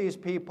one of these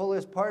people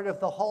is part of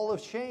the Hall of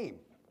Shame.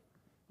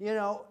 You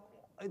know,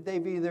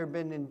 they've either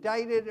been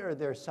indicted, or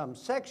there's some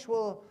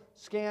sexual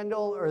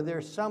scandal, or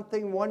there's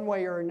something one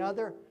way or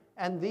another,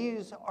 and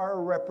these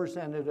are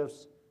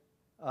representatives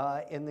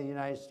in the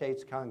United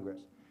States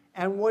Congress.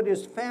 And what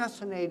is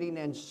fascinating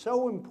and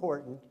so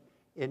important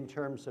in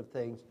terms of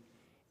things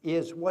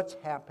is what's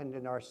happened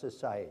in our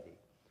society.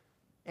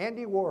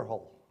 Andy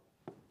Warhol,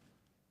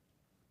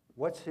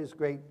 what's his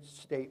great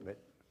statement?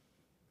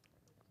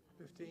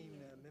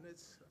 15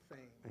 minutes of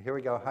fame. Here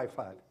we go, high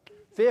five.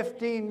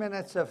 15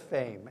 minutes of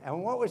fame.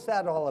 And what was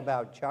that all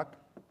about, Chuck?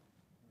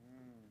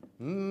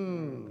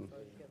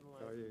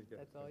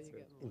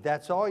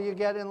 That's all you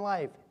get in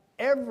life.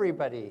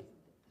 Everybody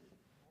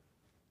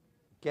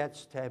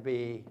gets to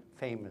be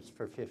famous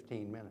for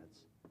 15 minutes.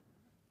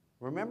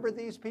 Remember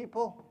these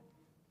people?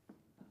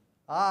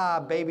 Ah,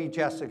 baby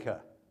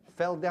Jessica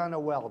fell down a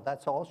well.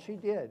 That's all she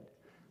did.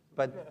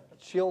 But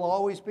she'll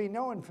always be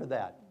known for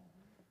that.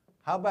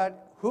 How about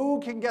who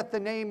can get the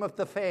name of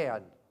the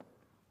fan?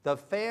 The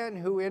fan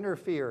who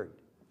interfered.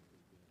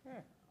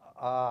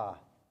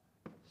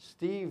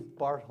 Steve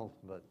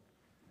Bartleman.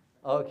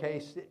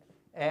 Okay,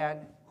 and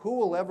who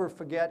will ever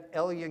forget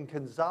Elian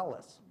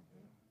Gonzalez?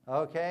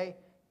 Okay,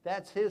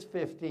 that's his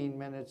 15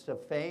 minutes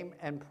of fame.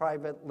 And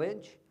Private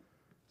Lynch,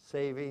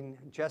 saving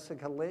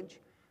Jessica Lynch.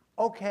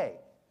 Okay,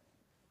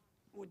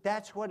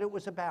 that's what it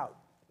was about.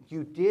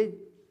 You did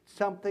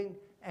something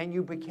and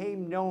you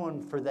became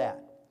known for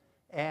that.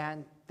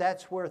 And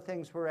that's where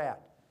things were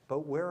at.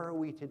 But where are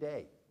we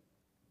today?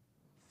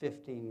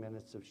 15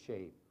 minutes of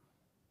shame.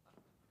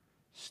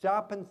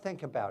 Stop and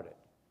think about it.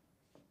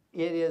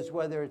 It is,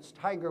 whether it's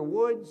Tiger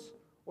Woods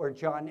or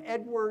John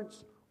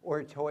Edwards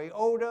or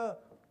Toyota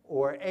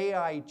or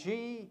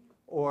AIG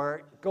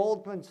or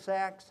Goldman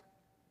Sachs,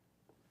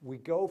 we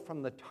go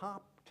from the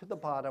top to the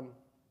bottom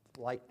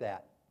like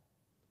that.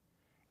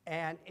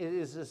 And it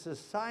is a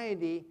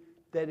society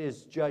that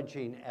is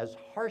judging as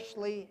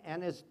harshly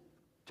and as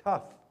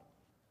tough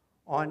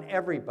on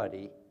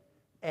everybody.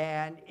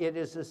 And it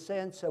is a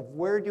sense of,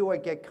 where do I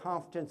get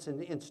confidence in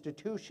the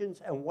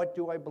institutions and what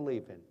do I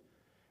believe in?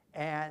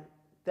 And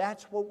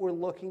that's what we're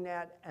looking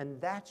at, and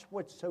that's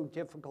what's so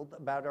difficult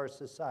about our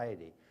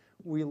society.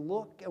 We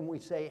look and we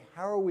say,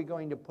 how are we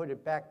going to put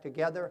it back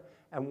together,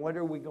 and what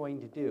are we going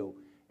to do?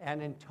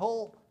 And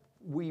until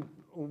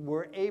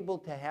we're able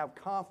to have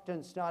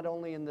confidence not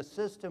only in the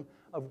system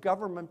of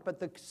government, but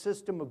the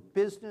system of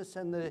business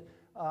and the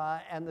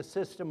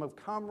system of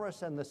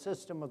commerce and the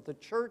system of the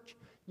church,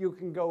 you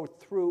can go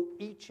through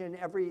each and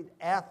every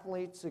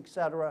athletes,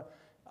 etc.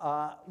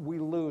 We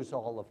lose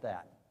all of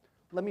that.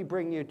 Let me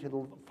bring you to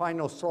the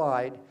final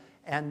slide,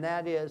 and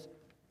that is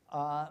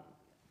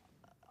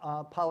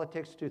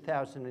Politics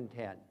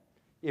 2010.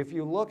 If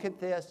you look at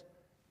this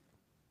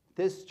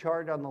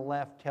chart on the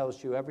left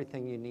tells you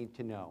everything you need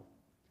to know.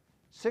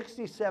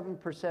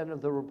 67%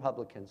 of the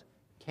Republicans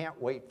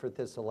can't wait for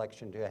this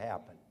election to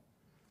happen.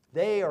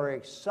 They are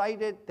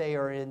excited, they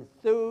are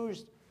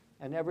enthused,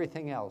 and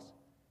everything else.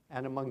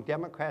 And among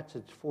Democrats,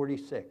 it's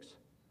 46.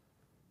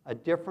 A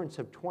difference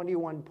of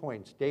 21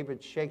 points.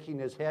 David's shaking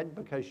his head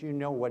because you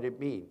know what it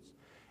means.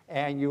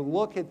 And you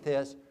look at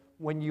this,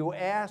 when you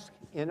ask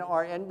in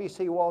our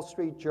NBC Wall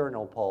Street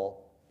Journal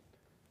poll,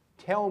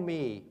 tell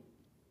me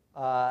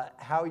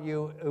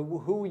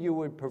who you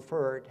would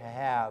prefer to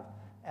have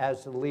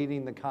as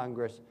leading the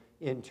Congress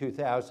in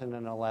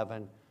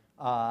 2011,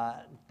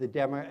 the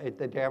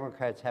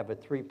Democrats have a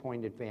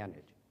 3-point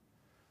advantage.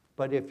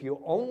 But if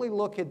you only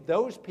look at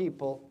those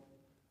people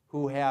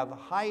who have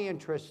high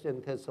interest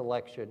in this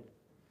election,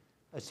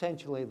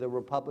 essentially the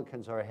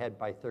Republicans are ahead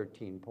by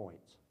 13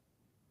 points.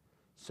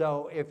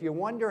 So if you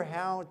wonder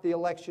how the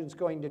election's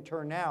going to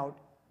turn out,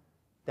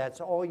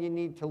 that's all you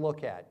need to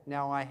look at.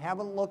 Now, I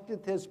haven't looked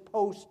at this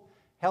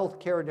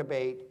post-healthcare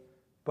debate,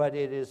 but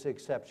it is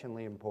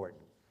exceptionally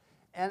important.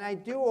 And I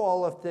do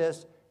all of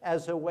this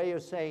as a way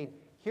of saying,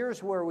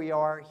 here's where we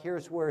are,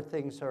 here's where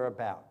things are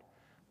about.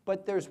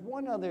 But there's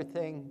one other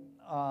thing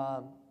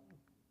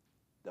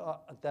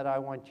that I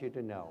want you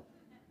to know.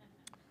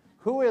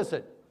 Who is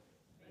it?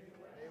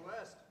 Mae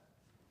West.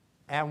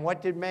 And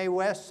what did Mae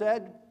West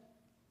said?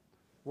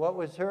 What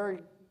was her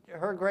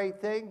her great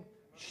thing?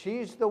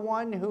 She's the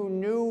one who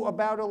knew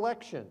about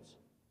elections.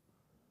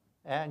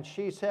 And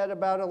she said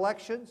about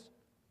elections,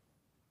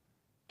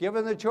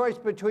 given the choice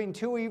between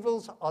two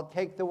evils, I'll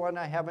take the one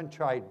I haven't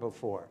tried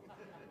before.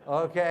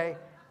 Okay?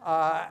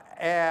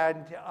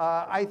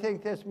 I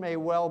think this may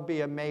well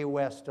be a May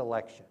West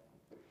election.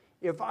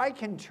 If I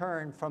can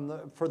turn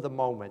for the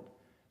moment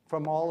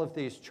from all of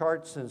these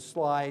charts and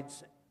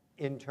slides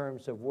in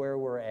terms of where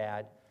we're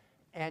at,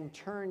 and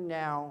turn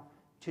now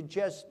to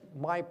just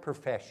my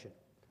profession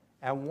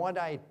and what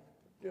I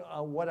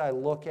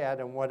look at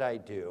and what I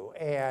do.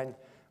 And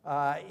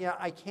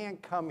I can't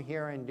come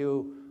here and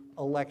do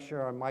a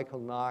lecture on Michael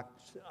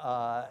Knox,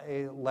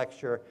 a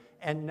lecture,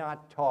 and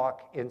not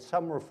talk in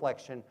some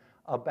reflection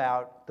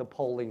about the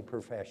polling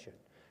profession.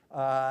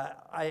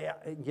 I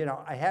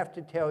have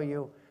to tell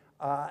you,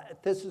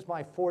 this is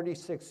my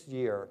 46th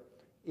year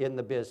in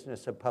the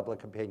business of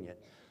public opinion.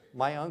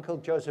 My uncle,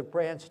 Joseph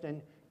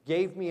Branston,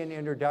 gave me an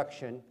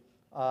introduction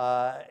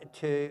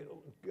to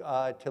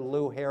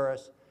Lou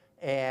Harris,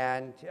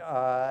 and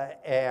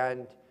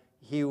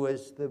he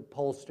was the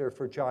pollster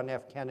for John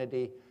F.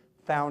 Kennedy,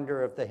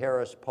 founder of the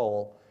Harris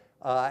poll.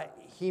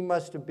 He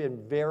must have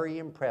been very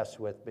impressed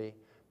with me,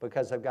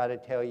 because I've got to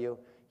tell you,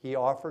 he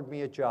offered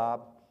me a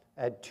job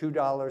at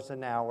 $2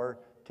 an hour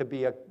to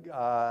be a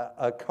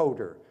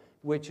coder,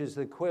 which is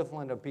the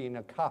equivalent of being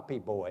a copy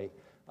boy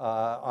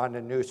on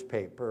a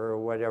newspaper or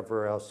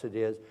whatever else it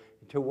is,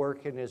 to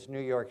work in his New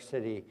York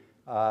City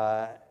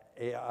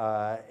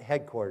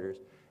headquarters.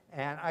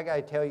 And I got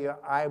to tell you,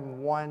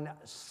 I'm one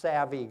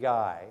savvy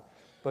guy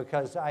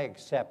because I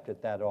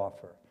accepted that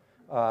offer.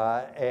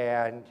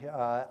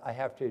 I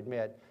have to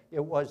admit,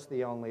 it was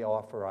the only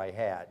offer I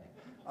had.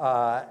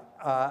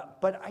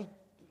 But I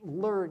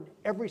learned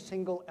every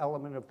single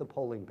element of the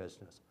polling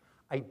business.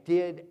 I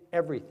did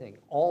everything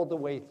all the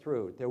way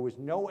through. There was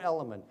no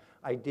element.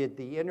 I did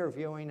the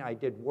interviewing, I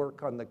did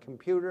work on the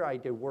computer, I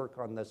did work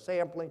on the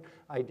sampling,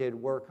 I did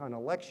work on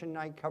election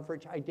night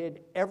coverage, I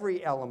did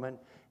every element,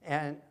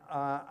 and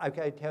I've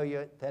got to tell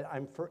you that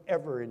I'm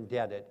forever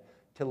indebted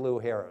to Lou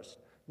Harris,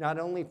 not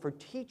only for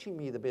teaching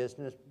me the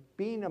business,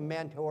 being a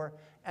mentor,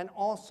 and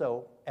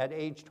also at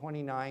age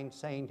 29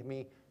 saying to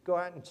me, go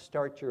out and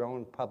start your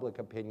own public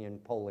opinion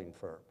polling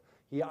firm.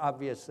 He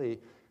obviously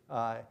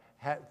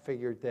had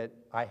figured that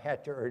I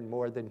had to earn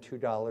more than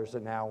 $2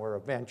 an hour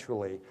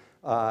eventually.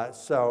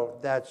 So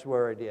that's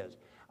where it is.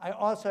 I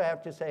also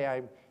have to say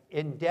I'm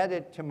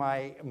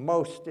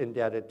most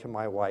indebted to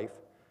my wife.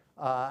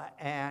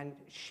 And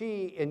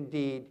she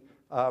indeed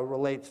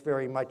relates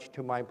very much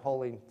to my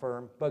polling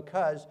firm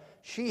because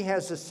she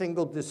has a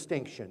single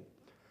distinction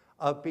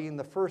of being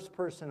the first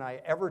person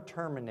I ever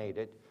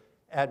terminated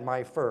at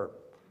my firm.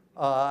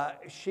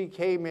 She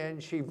came in,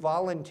 she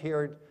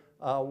volunteered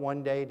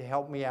one day to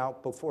help me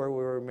out before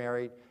we were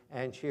married,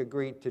 and she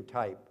agreed to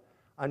type.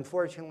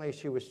 Unfortunately,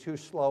 she was too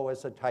slow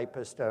as a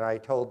typist, and I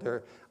told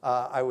her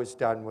I was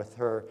done with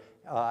her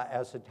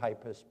as a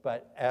typist.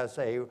 But as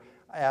a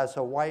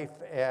wife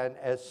and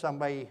as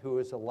somebody who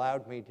has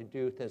allowed me to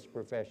do this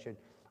profession,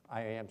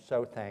 I am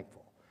so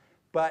thankful.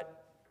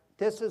 But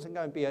this isn't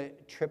going to be a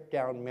trip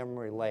down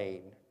memory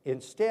lane.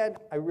 Instead,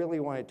 I really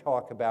want to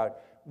talk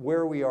about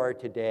where we are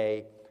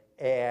today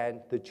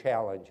and the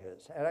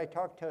challenges. And I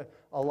talked to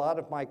a lot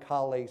of my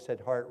colleagues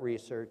at Hart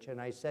Research, and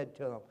I said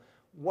to them,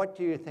 what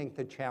do you think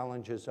the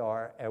challenges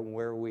are and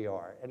where we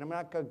are? And I'm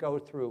not going to go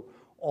through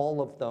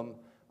all of them,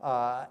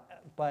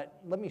 but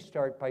let me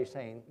start by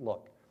saying,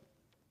 look,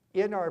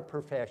 in our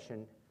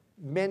profession,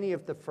 many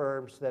of the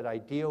firms that I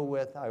deal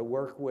with, I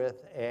work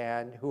with,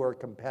 and who are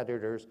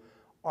competitors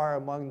are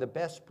among the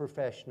best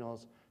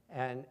professionals,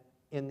 and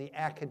in the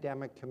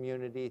academic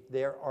community,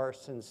 there are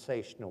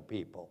sensational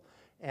people.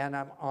 And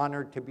I'm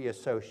honored to be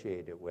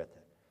associated with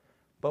it.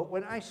 But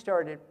when I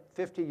started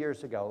 50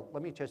 years ago,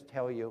 let me just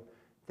tell you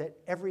that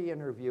every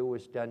interview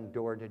was done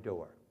door to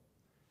door.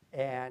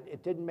 And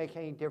it didn't make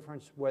any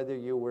difference whether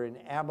you were in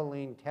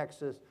Abilene,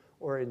 Texas,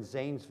 or in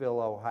Zanesville,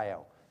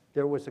 Ohio.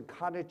 There was a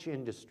cottage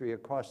industry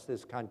across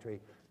this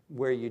country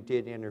where you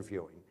did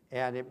interviewing,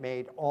 and it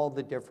made all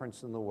the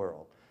difference in the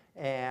world.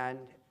 And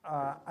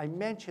I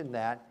mention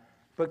that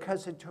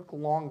because it took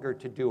longer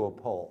to do a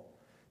poll.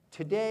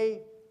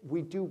 Today,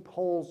 we do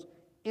polls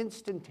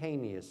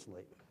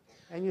instantaneously.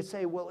 And you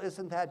say, well,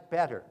 isn't that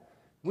better?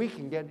 We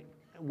can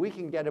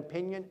get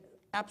opinion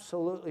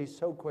absolutely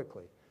so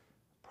quickly.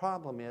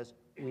 Problem is,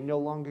 we no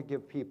longer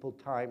give people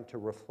time to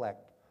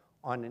reflect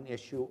on an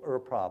issue or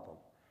a problem.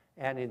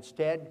 And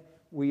instead,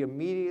 we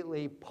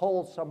immediately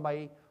poll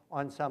somebody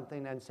on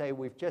something and say,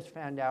 we've just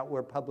found out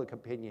where public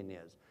opinion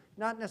is.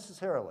 Not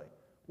necessarily.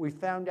 We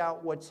found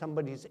out what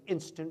somebody's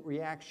instant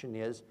reaction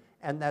is,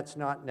 and that's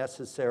not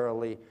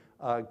necessarily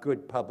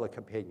good public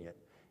opinion.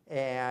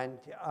 And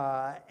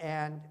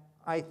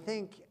I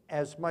think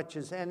as much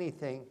as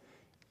anything,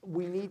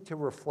 we need to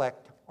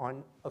reflect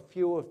on a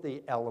few of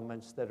the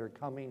elements that are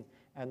coming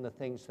and the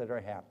things that are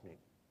happening.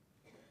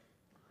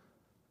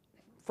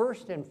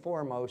 First and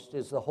foremost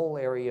is the whole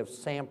area of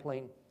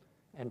sampling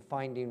and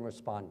finding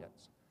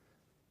respondents.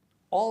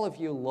 All of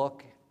you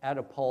look at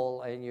a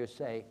poll and you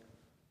say,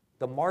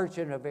 the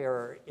margin of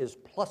error is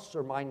plus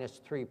or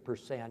minus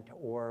 3%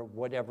 or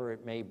whatever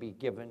it may be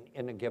given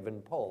in a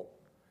given poll.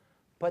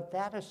 But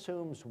that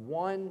assumes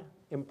one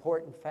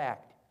important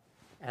fact,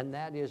 and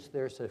that is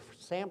there's a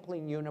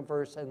sampling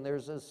universe and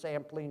there's a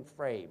sampling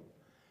frame.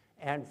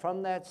 And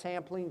from that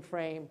sampling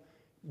frame,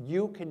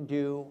 you can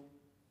do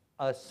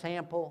a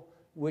sample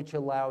which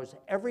allows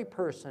every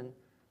person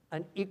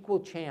an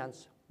equal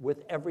chance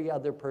with every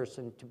other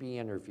person to be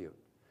interviewed.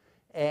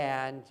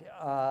 And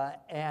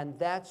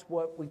that's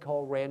what we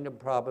call random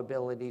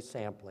probability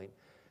sampling.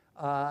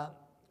 The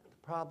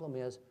problem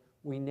is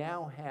we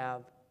now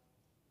have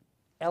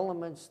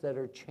elements that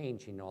are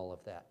changing all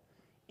of that.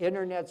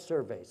 Internet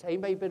surveys.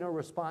 Anybody been a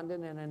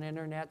respondent in an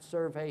internet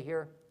survey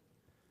here?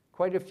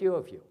 Quite a few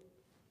of you.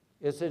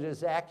 Is it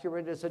as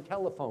accurate as a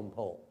telephone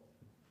poll?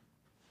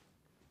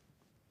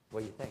 What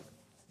do you think?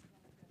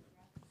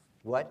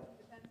 What?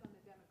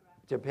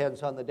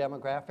 Depends on the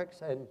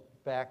demographics. And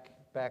back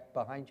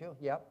behind you,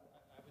 yep.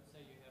 I would say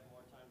you have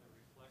more time to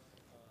reflect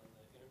on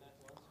the internet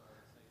one, so I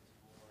would say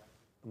it's more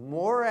accurate.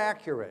 More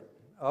accurate,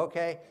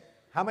 okay.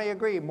 How many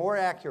agree, more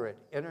accurate,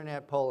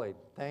 internet polling?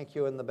 Thank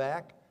you in the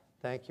back,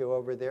 thank you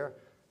over there.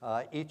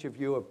 Each of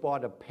you have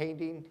bought a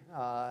painting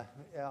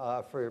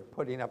for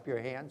putting up your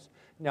hands.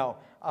 No,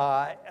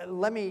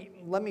 let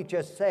me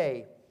just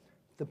say,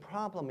 the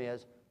problem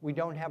is we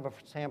don't have a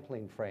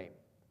sampling frame,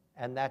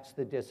 and that's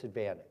the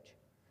disadvantage.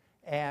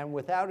 And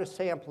without a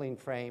sampling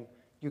frame,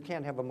 you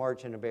can't have a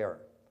margin of error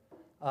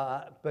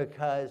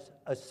because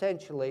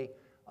essentially,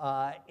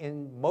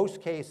 in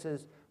most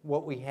cases,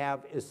 what we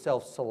have is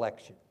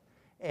self-selection.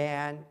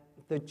 And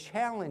the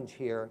challenge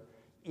here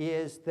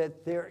is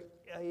that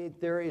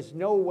there is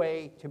no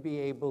way to be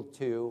able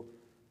to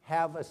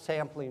have a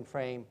sampling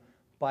frame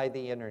by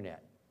the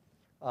internet,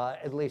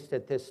 at least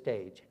at this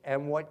stage.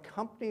 And what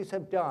companies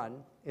have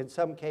done, in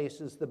some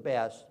cases the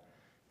best,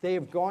 they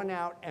have gone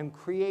out and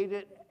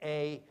created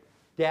a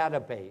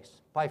database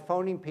by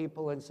phoning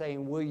people and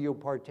saying, will you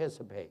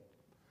participate?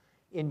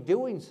 In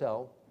doing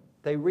so,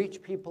 they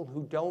reach people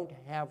who don't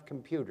have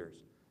computers.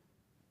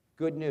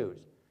 Good news.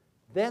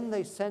 Then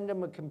they send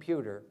them a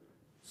computer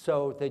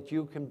so that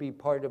you can be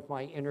part of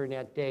my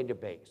internet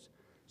database.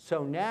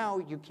 So now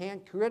you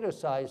can't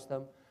criticize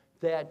them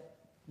that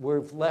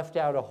we've left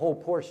out a whole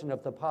portion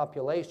of the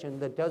population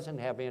that doesn't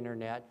have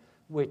internet,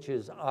 which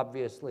is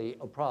obviously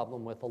a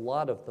problem with a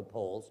lot of the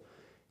polls.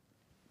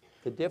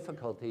 The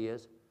difficulty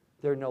is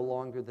they're no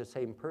longer the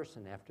same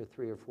person after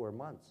 3 or 4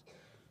 months.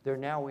 They're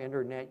now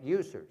internet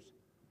users.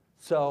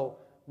 So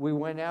we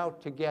went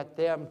out to get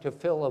them to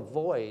fill a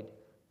void,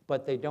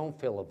 but they don't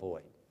fill a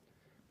void.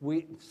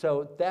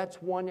 So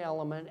that's one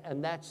element,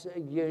 and that's,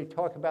 you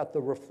talk about the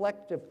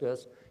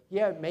reflectiveness.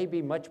 Yeah, it may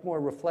be much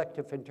more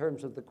reflective in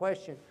terms of the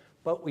question,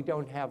 but we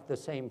don't have the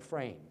same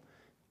frame.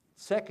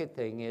 Second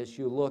thing is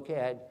you look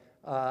at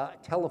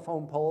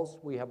telephone polls.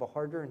 We have a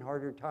harder and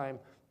harder time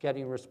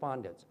getting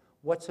respondents.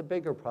 What's a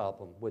bigger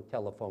problem with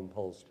telephone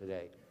polls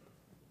today?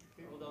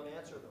 People don't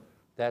answer them.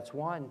 That's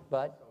one,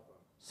 but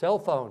cell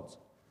phones.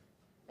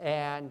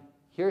 And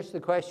here's the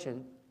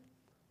question.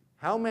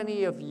 How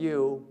many of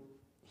you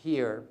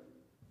here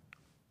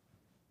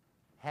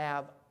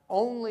have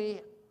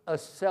only a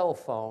cell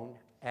phone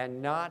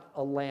and not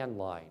a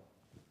landline?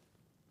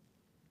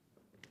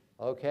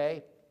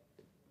 Okay?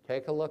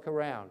 Take a look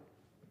around.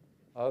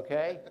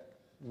 Okay?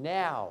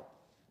 Now,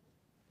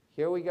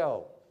 here we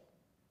go.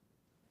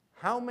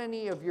 How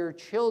many of your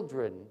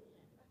children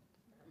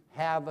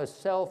have a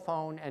cell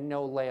phone and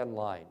no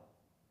landline?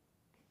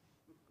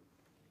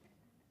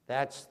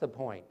 That's the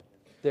point.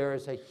 There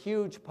is a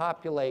huge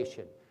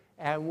population,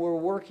 and we're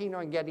working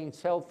on getting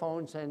cell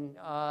phones, and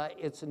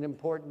it's an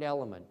important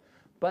element.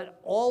 But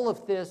all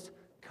of this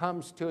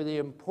comes to the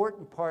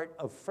important part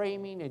of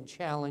framing and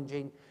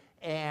challenging,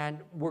 and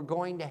we're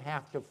going to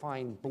have to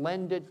find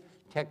blended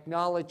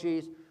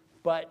technologies,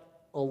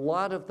 but a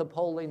lot of the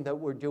polling that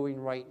we're doing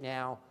right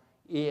now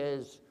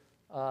is,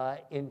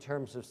 in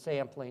terms of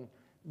sampling,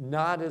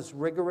 not as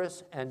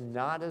rigorous and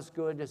not as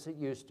good as it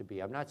used to be.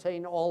 I'm not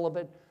saying all of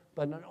it,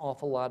 but an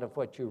awful lot of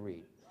what you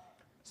read.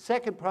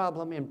 Second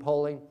problem in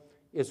polling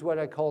is what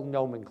I call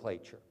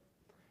nomenclature.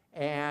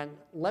 And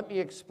let me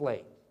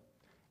explain.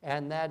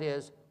 And that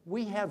is,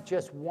 we have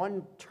just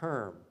one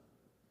term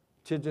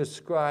to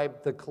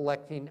describe the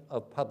collecting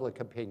of public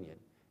opinion,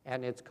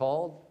 and it's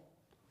called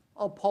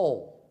a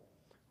poll,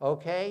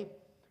 okay?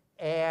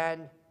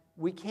 And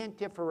we can't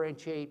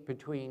differentiate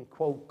between,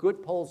 quote,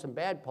 good polls and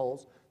bad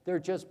polls. They're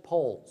just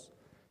polls.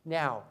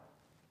 Now,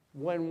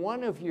 when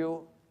one of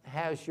you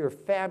has your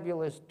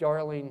fabulous,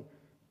 darling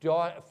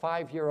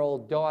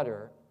 5-year-old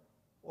daughter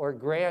or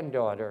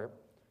granddaughter,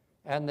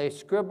 and they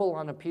scribble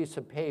on a piece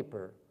of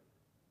paper,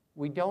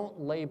 we don't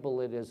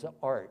label it as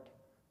art.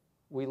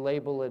 We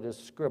label it as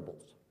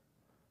scribbles.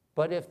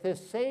 But if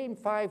this same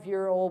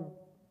 5-year-old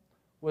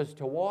was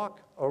to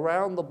walk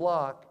around the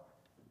block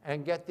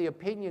and get the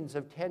opinions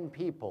of 10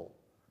 people,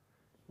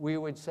 we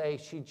would say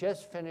she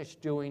just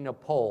finished doing a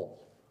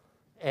poll.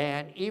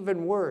 And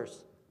even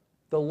worse,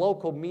 the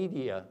local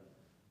media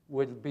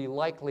would be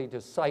likely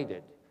to cite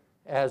it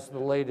as the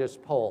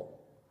latest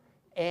poll.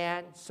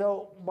 And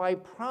so my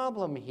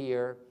problem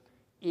here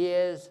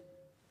is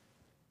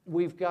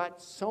we've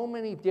got so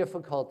many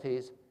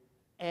difficulties,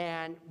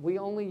 and we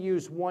only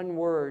use one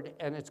word,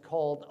 and it's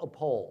called a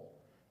poll.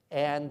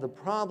 And the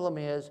problem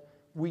is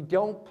we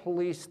don't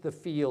police the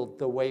field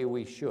the way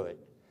we should.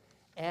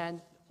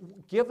 And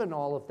given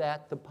all of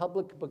that, the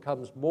public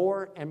becomes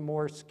more and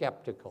more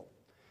skeptical.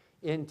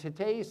 In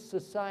today's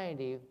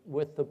society,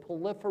 with the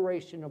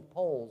proliferation of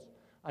polls,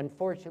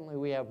 unfortunately,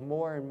 we have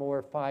more and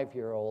more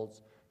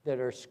 5-year-olds that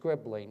are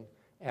scribbling,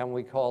 and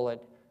we call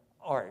it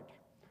art.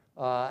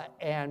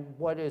 And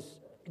what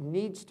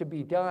needs to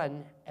be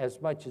done,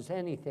 as much as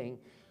anything,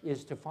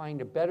 is to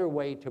find a better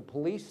way to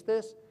police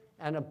this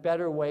and a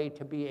better way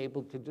to be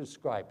able to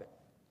describe it.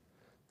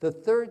 The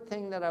third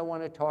thing that I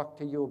want to talk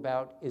to you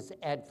about is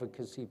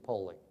advocacy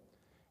polling.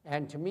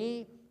 And to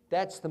me,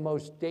 that's the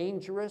most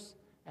dangerous,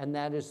 and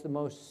that is the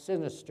most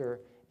sinister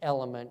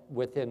element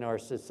within our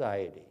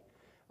society.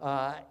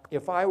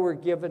 If I were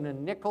given a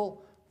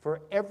nickel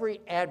for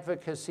every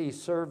advocacy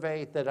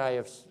survey that I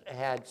have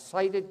had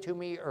cited to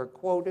me or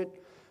quoted,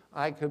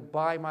 I could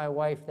buy my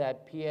wife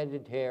that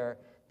pied-à-terre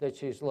that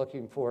she's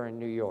looking for in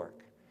New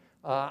York.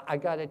 I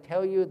got to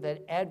tell you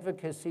that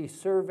advocacy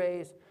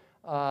surveys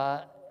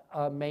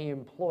may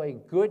employ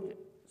good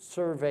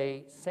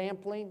survey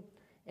sampling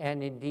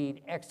and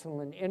indeed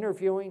excellent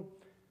interviewing,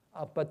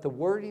 but the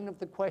wording of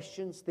the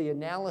questions, the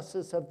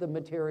analysis of the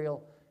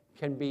material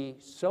can be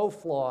so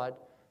flawed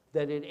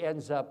that it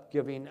ends up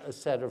giving a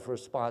set of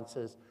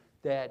responses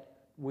that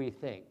we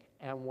think.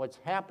 And what's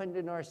happened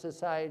in our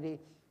society,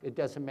 it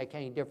doesn't make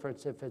any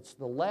difference if it's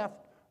the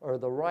left or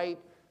the right,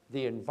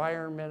 the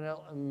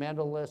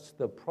environmentalists,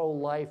 the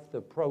pro-life,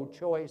 the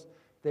pro-choice,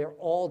 they're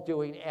all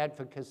doing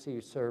advocacy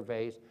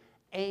surveys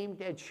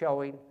aimed at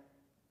showing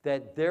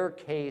that their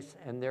case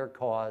and their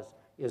cause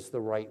is the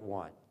right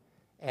one.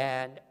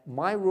 And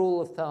my rule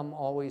of thumb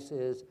always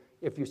is,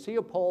 if you see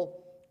a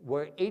poll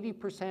where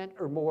 80%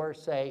 or more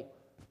say,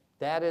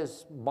 that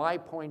is my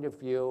point of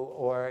view,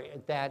 or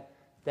that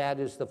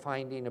is the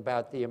finding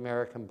about the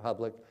American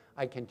public,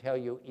 I can tell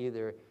you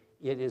either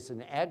it is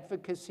an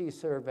advocacy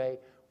survey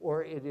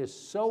or it is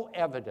so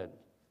evident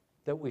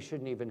that we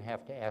shouldn't even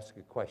have to ask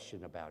a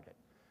question about it.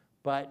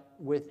 But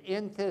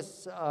within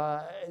this,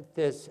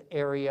 this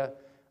area,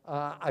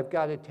 I've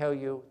got to tell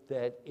you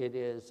that it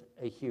is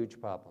a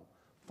huge problem.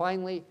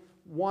 Finally,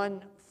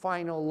 one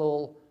final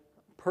little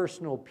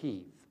personal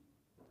peeve,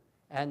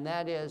 and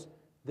that is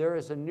there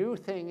is a new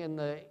thing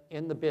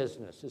in the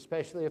business,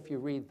 especially if you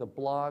read the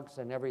blogs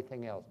and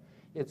everything else.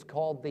 It's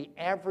called the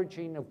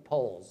averaging of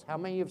polls. How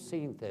many have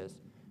seen this?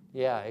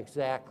 Yeah,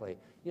 exactly.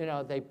 You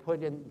know, they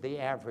put in the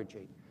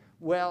averaging.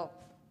 Well,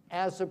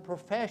 as a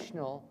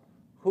professional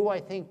who I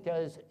think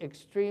does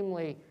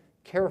extremely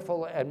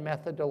careful and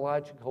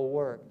methodological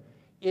work,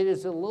 it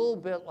is a little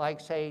bit like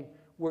saying,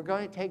 we're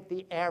going to take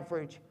the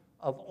average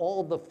of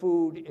all the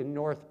food in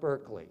North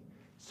Berkeley.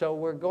 So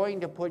we're going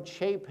to put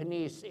Chez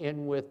Panisse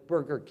in with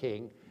Burger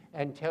King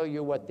and tell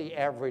you what the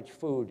average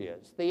food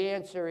is. The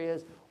answer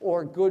is,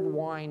 or good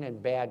wine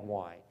and bad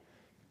wine.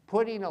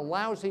 Putting a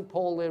lousy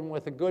poll in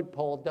with a good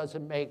poll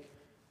doesn't make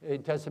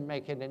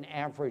it an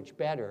average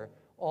better.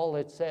 All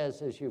it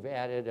says is you've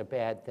added a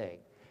bad thing.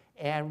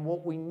 And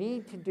what we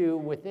need to do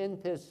within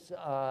this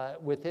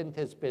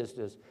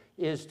business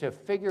is to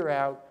figure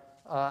out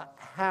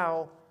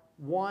how,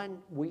 one,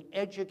 we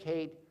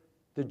educate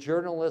the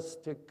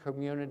journalistic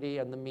community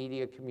and the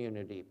media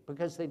community,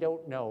 because they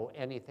don't know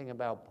anything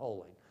about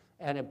polling,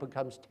 and it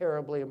becomes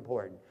terribly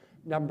important.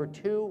 Number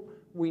two,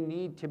 we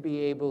need to be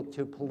able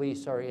to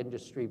police our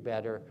industry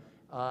better.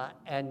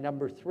 And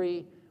number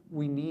three,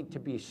 we need to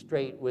be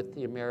straight with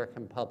the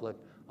American public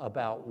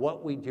about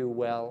what we do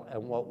well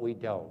and what we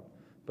don't.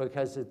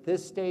 Because at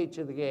this stage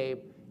of the game,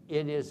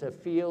 it is a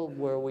field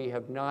where we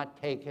have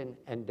not taken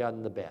and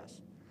done the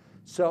best.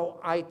 So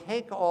I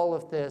take all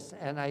of this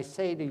and I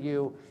say to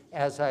you,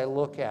 as I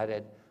look at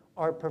it,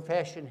 our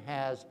profession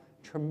has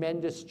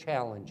tremendous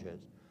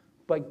challenges.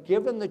 But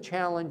given the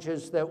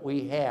challenges that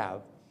we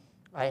have,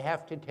 I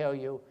have to tell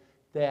you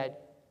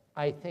that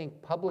I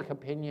think public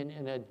opinion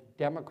in a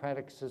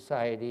democratic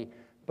society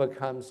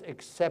becomes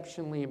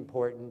exceptionally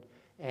important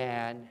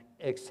and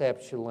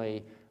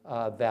exceptionally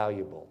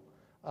valuable.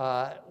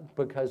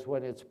 Because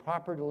when it's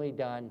properly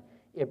done,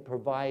 it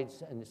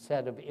provides a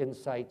set of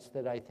insights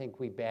that I think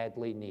we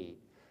badly need.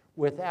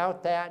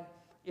 Without that,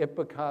 it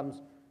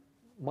becomes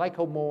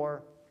Michael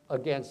Moore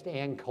against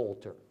Ann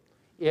Coulter.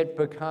 It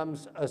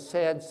becomes a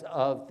sense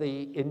of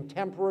the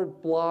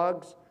intemperate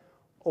blogs,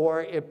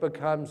 or it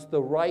becomes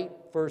the right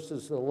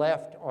versus the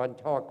left on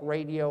talk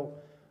radio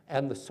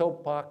and the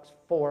soapbox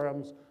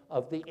forums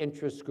of the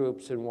interest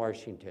groups in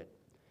Washington.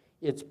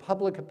 It's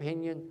public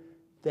opinion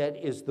that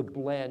is the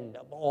blend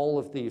of all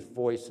of these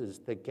voices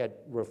that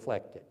get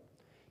reflected.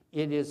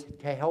 It is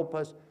to help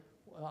us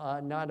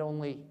not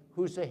only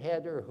who's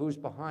ahead or who's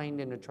behind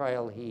in a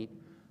trial heat,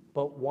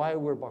 but why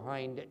we're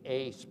behind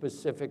a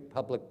specific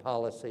public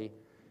policy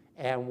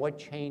and what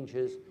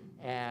changes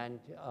and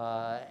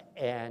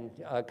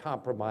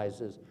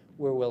compromises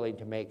we're willing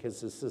to make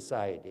as a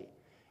society.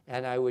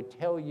 And I would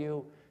tell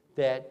you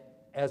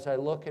that as I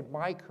look at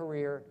my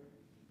career,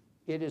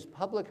 it is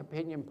public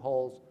opinion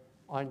polls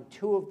on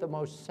two of the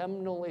most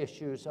seminal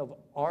issues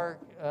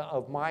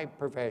of my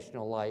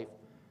professional life,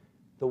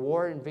 the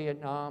war in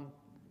Vietnam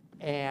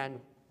and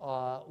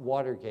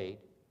Watergate,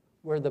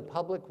 where the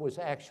public was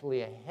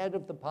actually ahead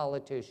of the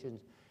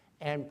politicians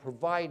and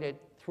provided,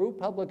 through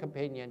public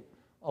opinion,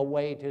 a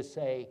way to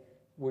say,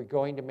 we're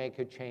going to make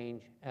a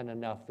change and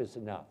enough is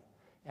enough.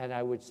 And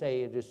I would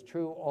say it is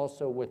true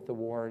also with the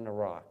war in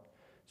Iraq.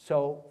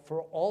 So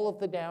for all of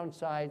the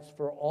downsides,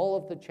 for all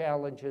of the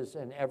challenges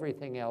and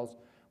everything else,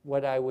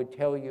 what I would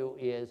tell you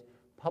is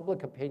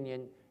public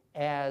opinion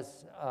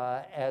as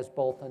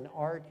both an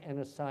art and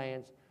a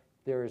science,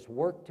 there is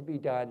work to be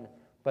done,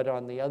 but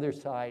on the other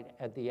side,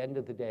 at the end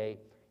of the day,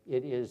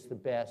 it is the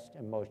best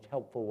and most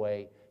helpful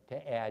way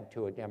to add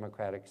to a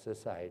democratic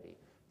society.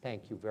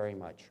 Thank you very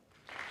much.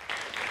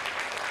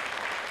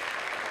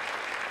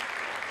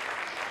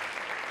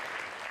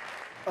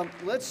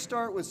 Let's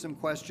start with some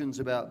questions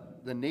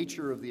about the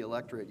nature of the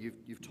electorate.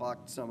 You've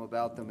talked some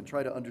about them, and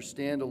try to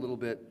understand a little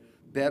bit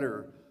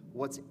better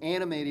what's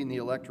animating the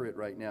electorate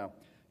right now.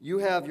 You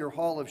have your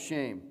Hall of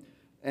Shame,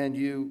 and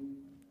you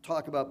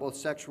talk about both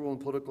sexual and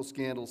political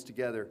scandals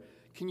together.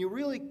 Can you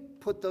really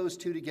put those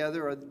two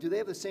together? Or do they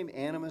have the same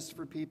animus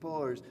for people,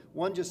 or is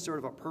one just sort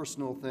of a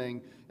personal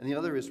thing, and the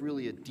other is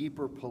really a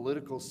deeper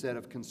political set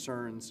of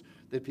concerns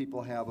that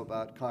people have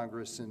about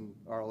Congress and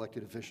our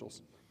elected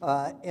officials?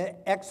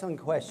 Excellent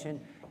question.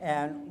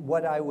 And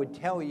what I would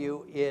tell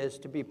you is,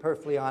 to be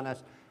perfectly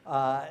honest,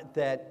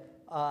 that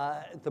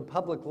the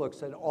public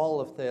looks at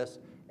all of this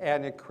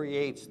and it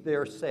creates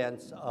their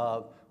sense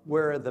of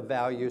where are the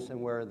values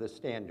and where are the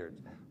standards.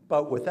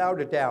 But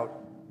without a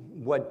doubt,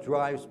 what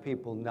drives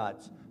people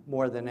nuts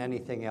more than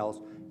anything else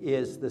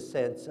is the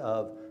sense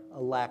of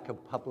a lack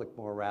of public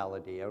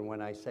morality. And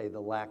when I say the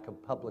lack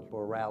of public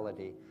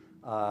morality,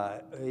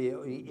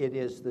 it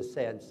is the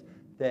sense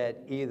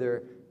that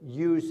either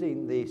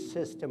using the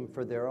system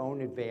for their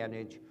own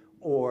advantage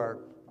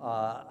or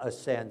a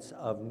sense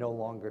of no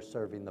longer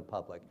serving the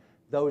public.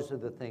 Those are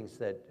the things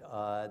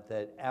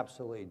that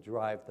absolutely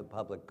drive the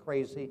public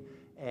crazy,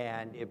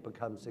 and it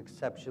becomes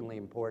exceptionally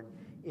important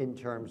in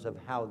terms of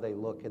how they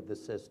look at the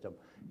system.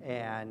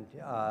 And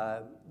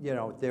you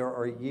know, there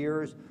are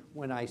years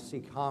when I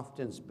see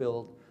confidence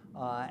build,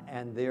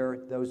 and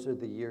those are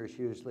the years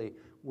usually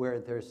where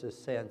there's a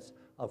sense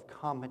of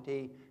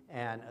comity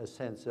and a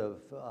sense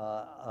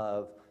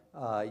of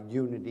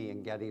unity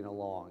and getting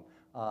along.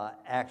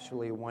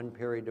 Actually, one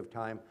period of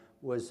time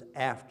was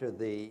after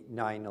the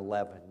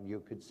 9/11. You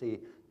could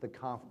see the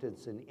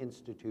confidence in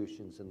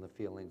institutions and the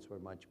feelings were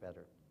much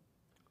better.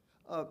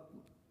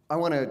 I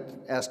want to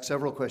ask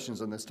several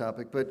questions on this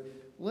topic, but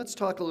let's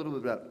talk a little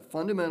bit about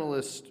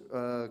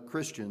fundamentalist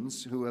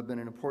Christians who have been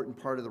an important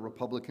part of the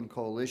Republican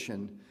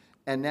coalition,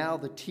 and now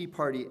the Tea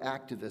Party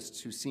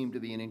activists who seem to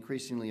be an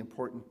increasingly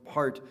important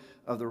part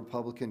of the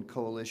Republican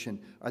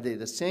coalition. Are they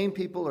the same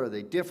people, or are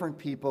they different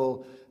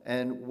people?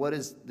 And what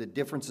is the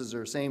differences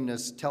or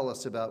sameness tell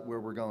us about where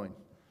we're going?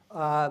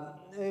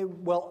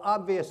 Well,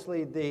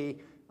 obviously the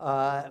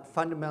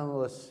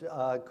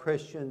fundamentalist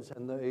Christians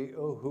and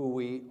who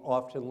we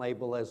often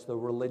label as the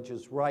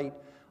religious right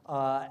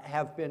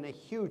have been a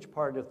huge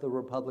part of the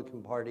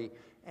Republican Party,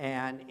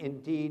 and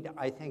indeed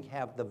I think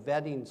have the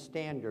vetting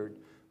standard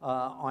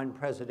on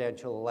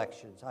presidential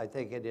elections. I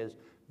think it is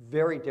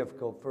very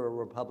difficult for a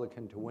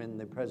Republican to win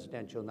the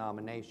presidential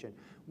nomination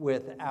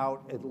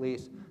without at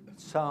least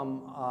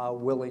some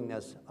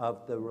willingness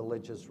of the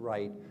religious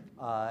right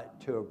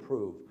to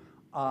approve.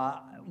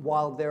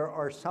 While there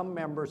are some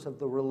members of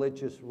the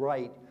religious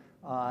right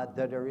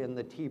that are in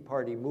the Tea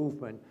Party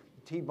movement,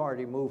 the Tea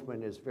Party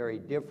movement is very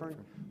different.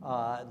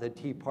 The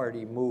Tea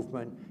Party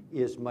movement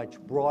is much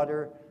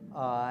broader,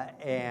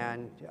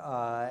 and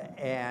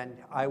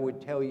I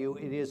would tell you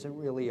it isn't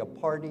really a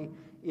party.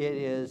 It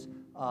is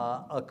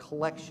a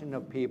collection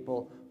of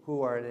people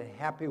who are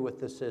happy with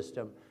the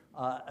system,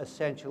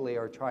 essentially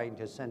are trying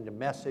to send a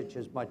message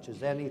as much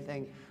as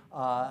anything,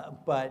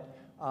 but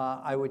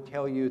I would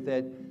tell you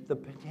that the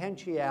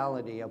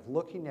potentiality of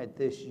looking at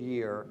this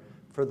year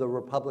for the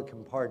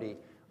Republican Party,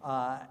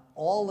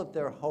 all of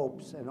their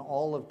hopes and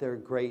all of their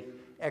great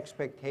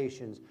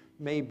expectations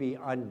may be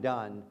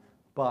undone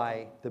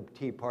by the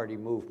Tea Party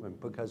movement,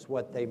 because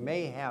what they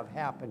may have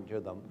happen to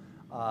them,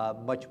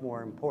 much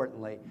more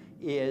importantly,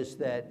 is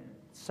that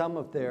some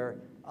of their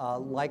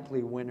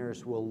likely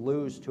winners will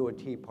lose to a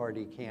Tea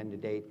Party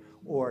candidate,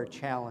 or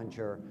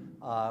challenger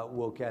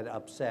will get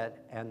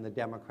upset and the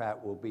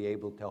Democrat will be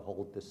able to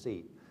hold the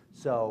seat.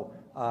 So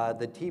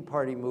the Tea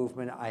Party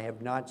movement I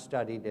have not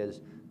studied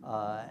as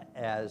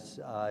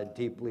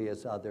deeply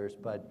as others,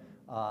 but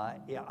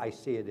I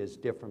see it as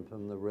different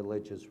from the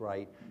religious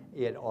right.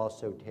 It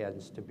also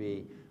tends to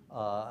be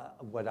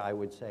what I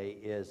would say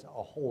is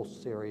a whole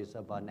series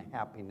of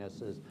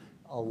unhappinesses,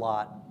 a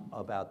lot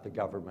about the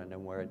government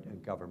and where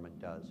government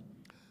does.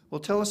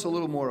 Well, tell us a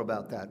little more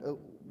about that.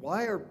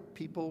 why are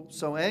people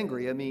so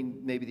angry? I mean,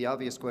 maybe the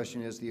obvious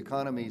question is the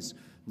economy's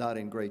not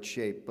in great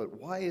shape, but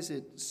why is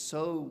it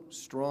so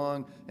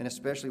strong, and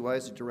especially why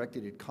is it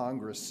directed at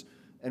Congress?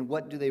 And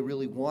what do they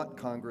really want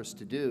Congress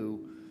to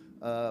do?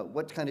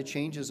 What kind of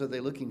changes are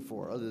they looking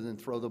for other than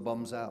throw the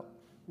bums out?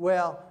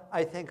 Well,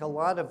 I think a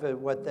lot of it,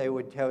 what they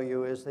would tell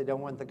you is they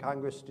don't want the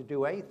Congress to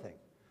do anything.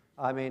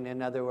 I mean,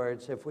 in other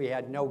words, if we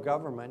had no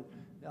government,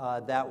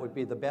 that would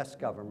be the best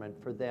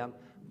government for them.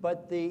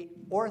 But the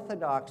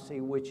orthodoxy,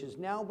 which has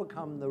now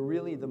become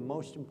really the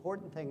most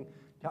important thing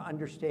to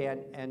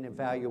understand and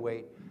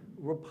evaluate,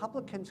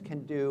 Republicans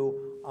can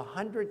do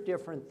 100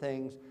 different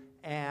things,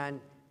 and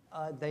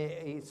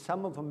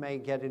some of them may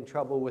get in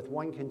trouble with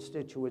one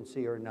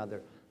constituency or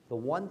another. The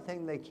one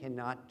thing they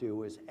cannot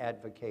do is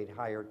advocate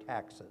higher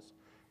taxes.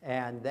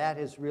 And that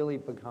has really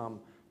become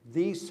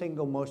the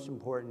single most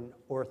important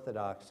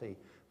orthodoxy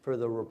for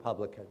the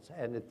Republicans.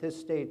 And at this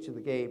stage of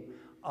the game,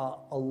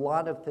 a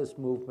lot of this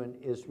movement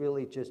is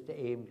really just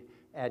aimed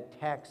at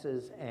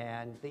taxes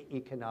and the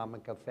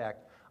economic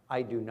effect.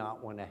 I do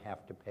not want to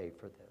have to pay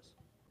for this.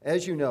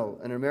 As you know,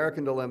 an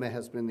American dilemma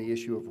has been the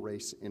issue of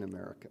race in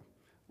America.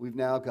 We've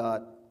now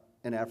got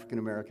an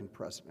African-American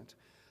president.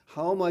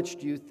 How much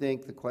do you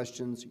think the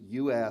questions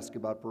you ask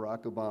about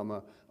Barack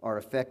Obama are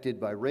affected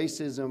by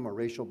racism or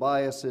racial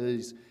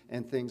biases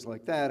and things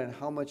like that, and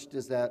how much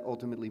does that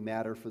ultimately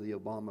matter for the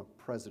Obama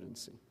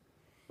presidency?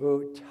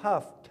 Ooh,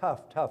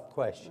 tough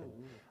question.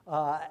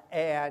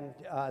 And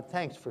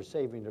thanks for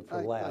saving it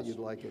for last. I thought you'd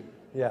like it.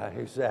 Yeah,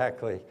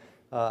 exactly.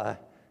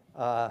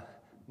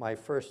 My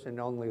first and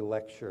only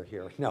lecture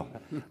here. No.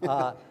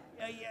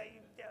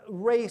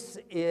 Race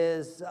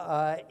is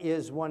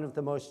one of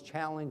the most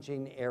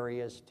challenging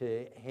areas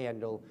to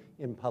handle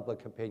in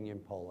public opinion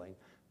polling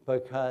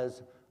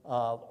because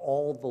of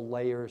all the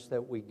layers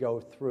that we go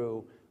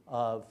through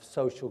of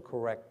social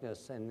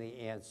correctness and the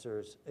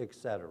answers, et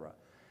cetera.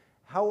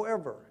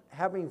 However,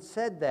 having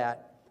said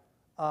that,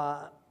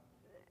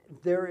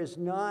 there is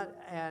not,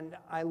 and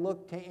I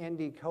look to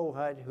Andy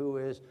Kohut, who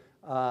is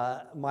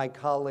my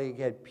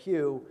colleague at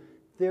Pew,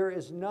 there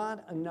is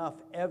not enough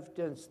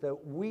evidence that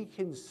we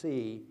can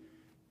see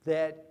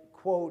that,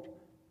 quote,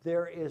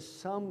 there is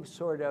some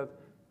sort of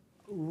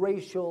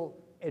racial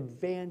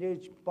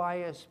advantage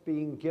bias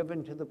being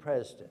given to the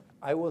president.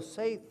 I will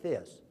say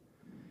this,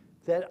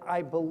 that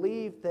I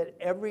believe that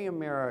every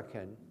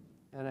American,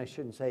 and I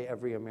shouldn't say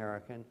every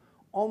American,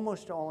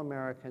 almost all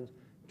Americans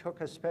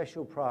took a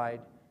special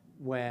pride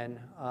when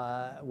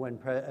Barack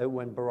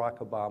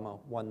Obama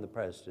won the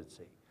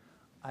presidency.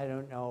 I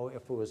don't know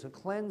if it was a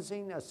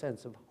cleansing, a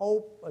sense of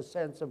hope, a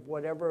sense of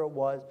whatever it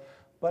was,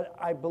 but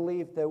I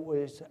believe there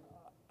was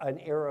an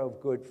era of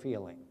good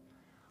feeling.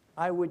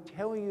 I would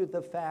tell you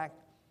the fact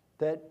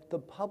that the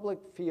public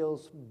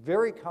feels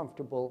very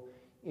comfortable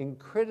in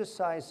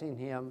criticizing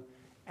him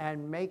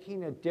and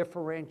making a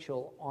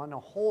differential on a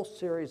whole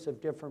series of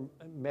different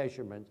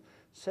measurements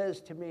says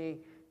to me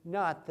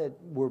not that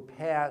we're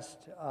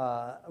past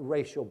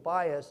racial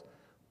bias,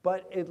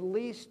 but at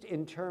least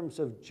in terms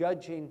of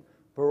judging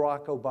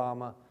Barack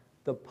Obama,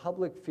 the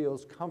public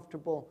feels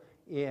comfortable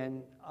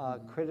in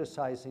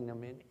criticizing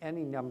him in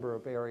any number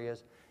of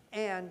areas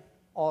and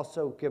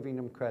also giving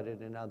him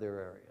credit in other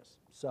areas.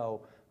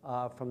 So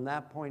from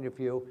that point of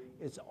view,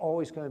 it's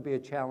always going to be a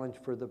challenge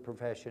for the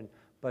profession,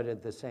 but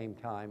at the same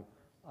time,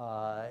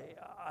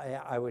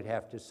 I would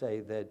have to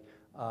say that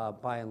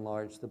by and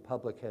large, the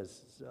public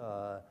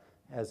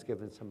has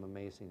given some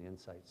amazing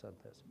insights on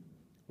this.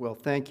 Well,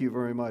 thank you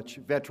very much.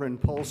 Veteran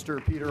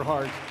pollster Peter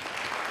Hart.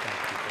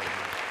 Thank you.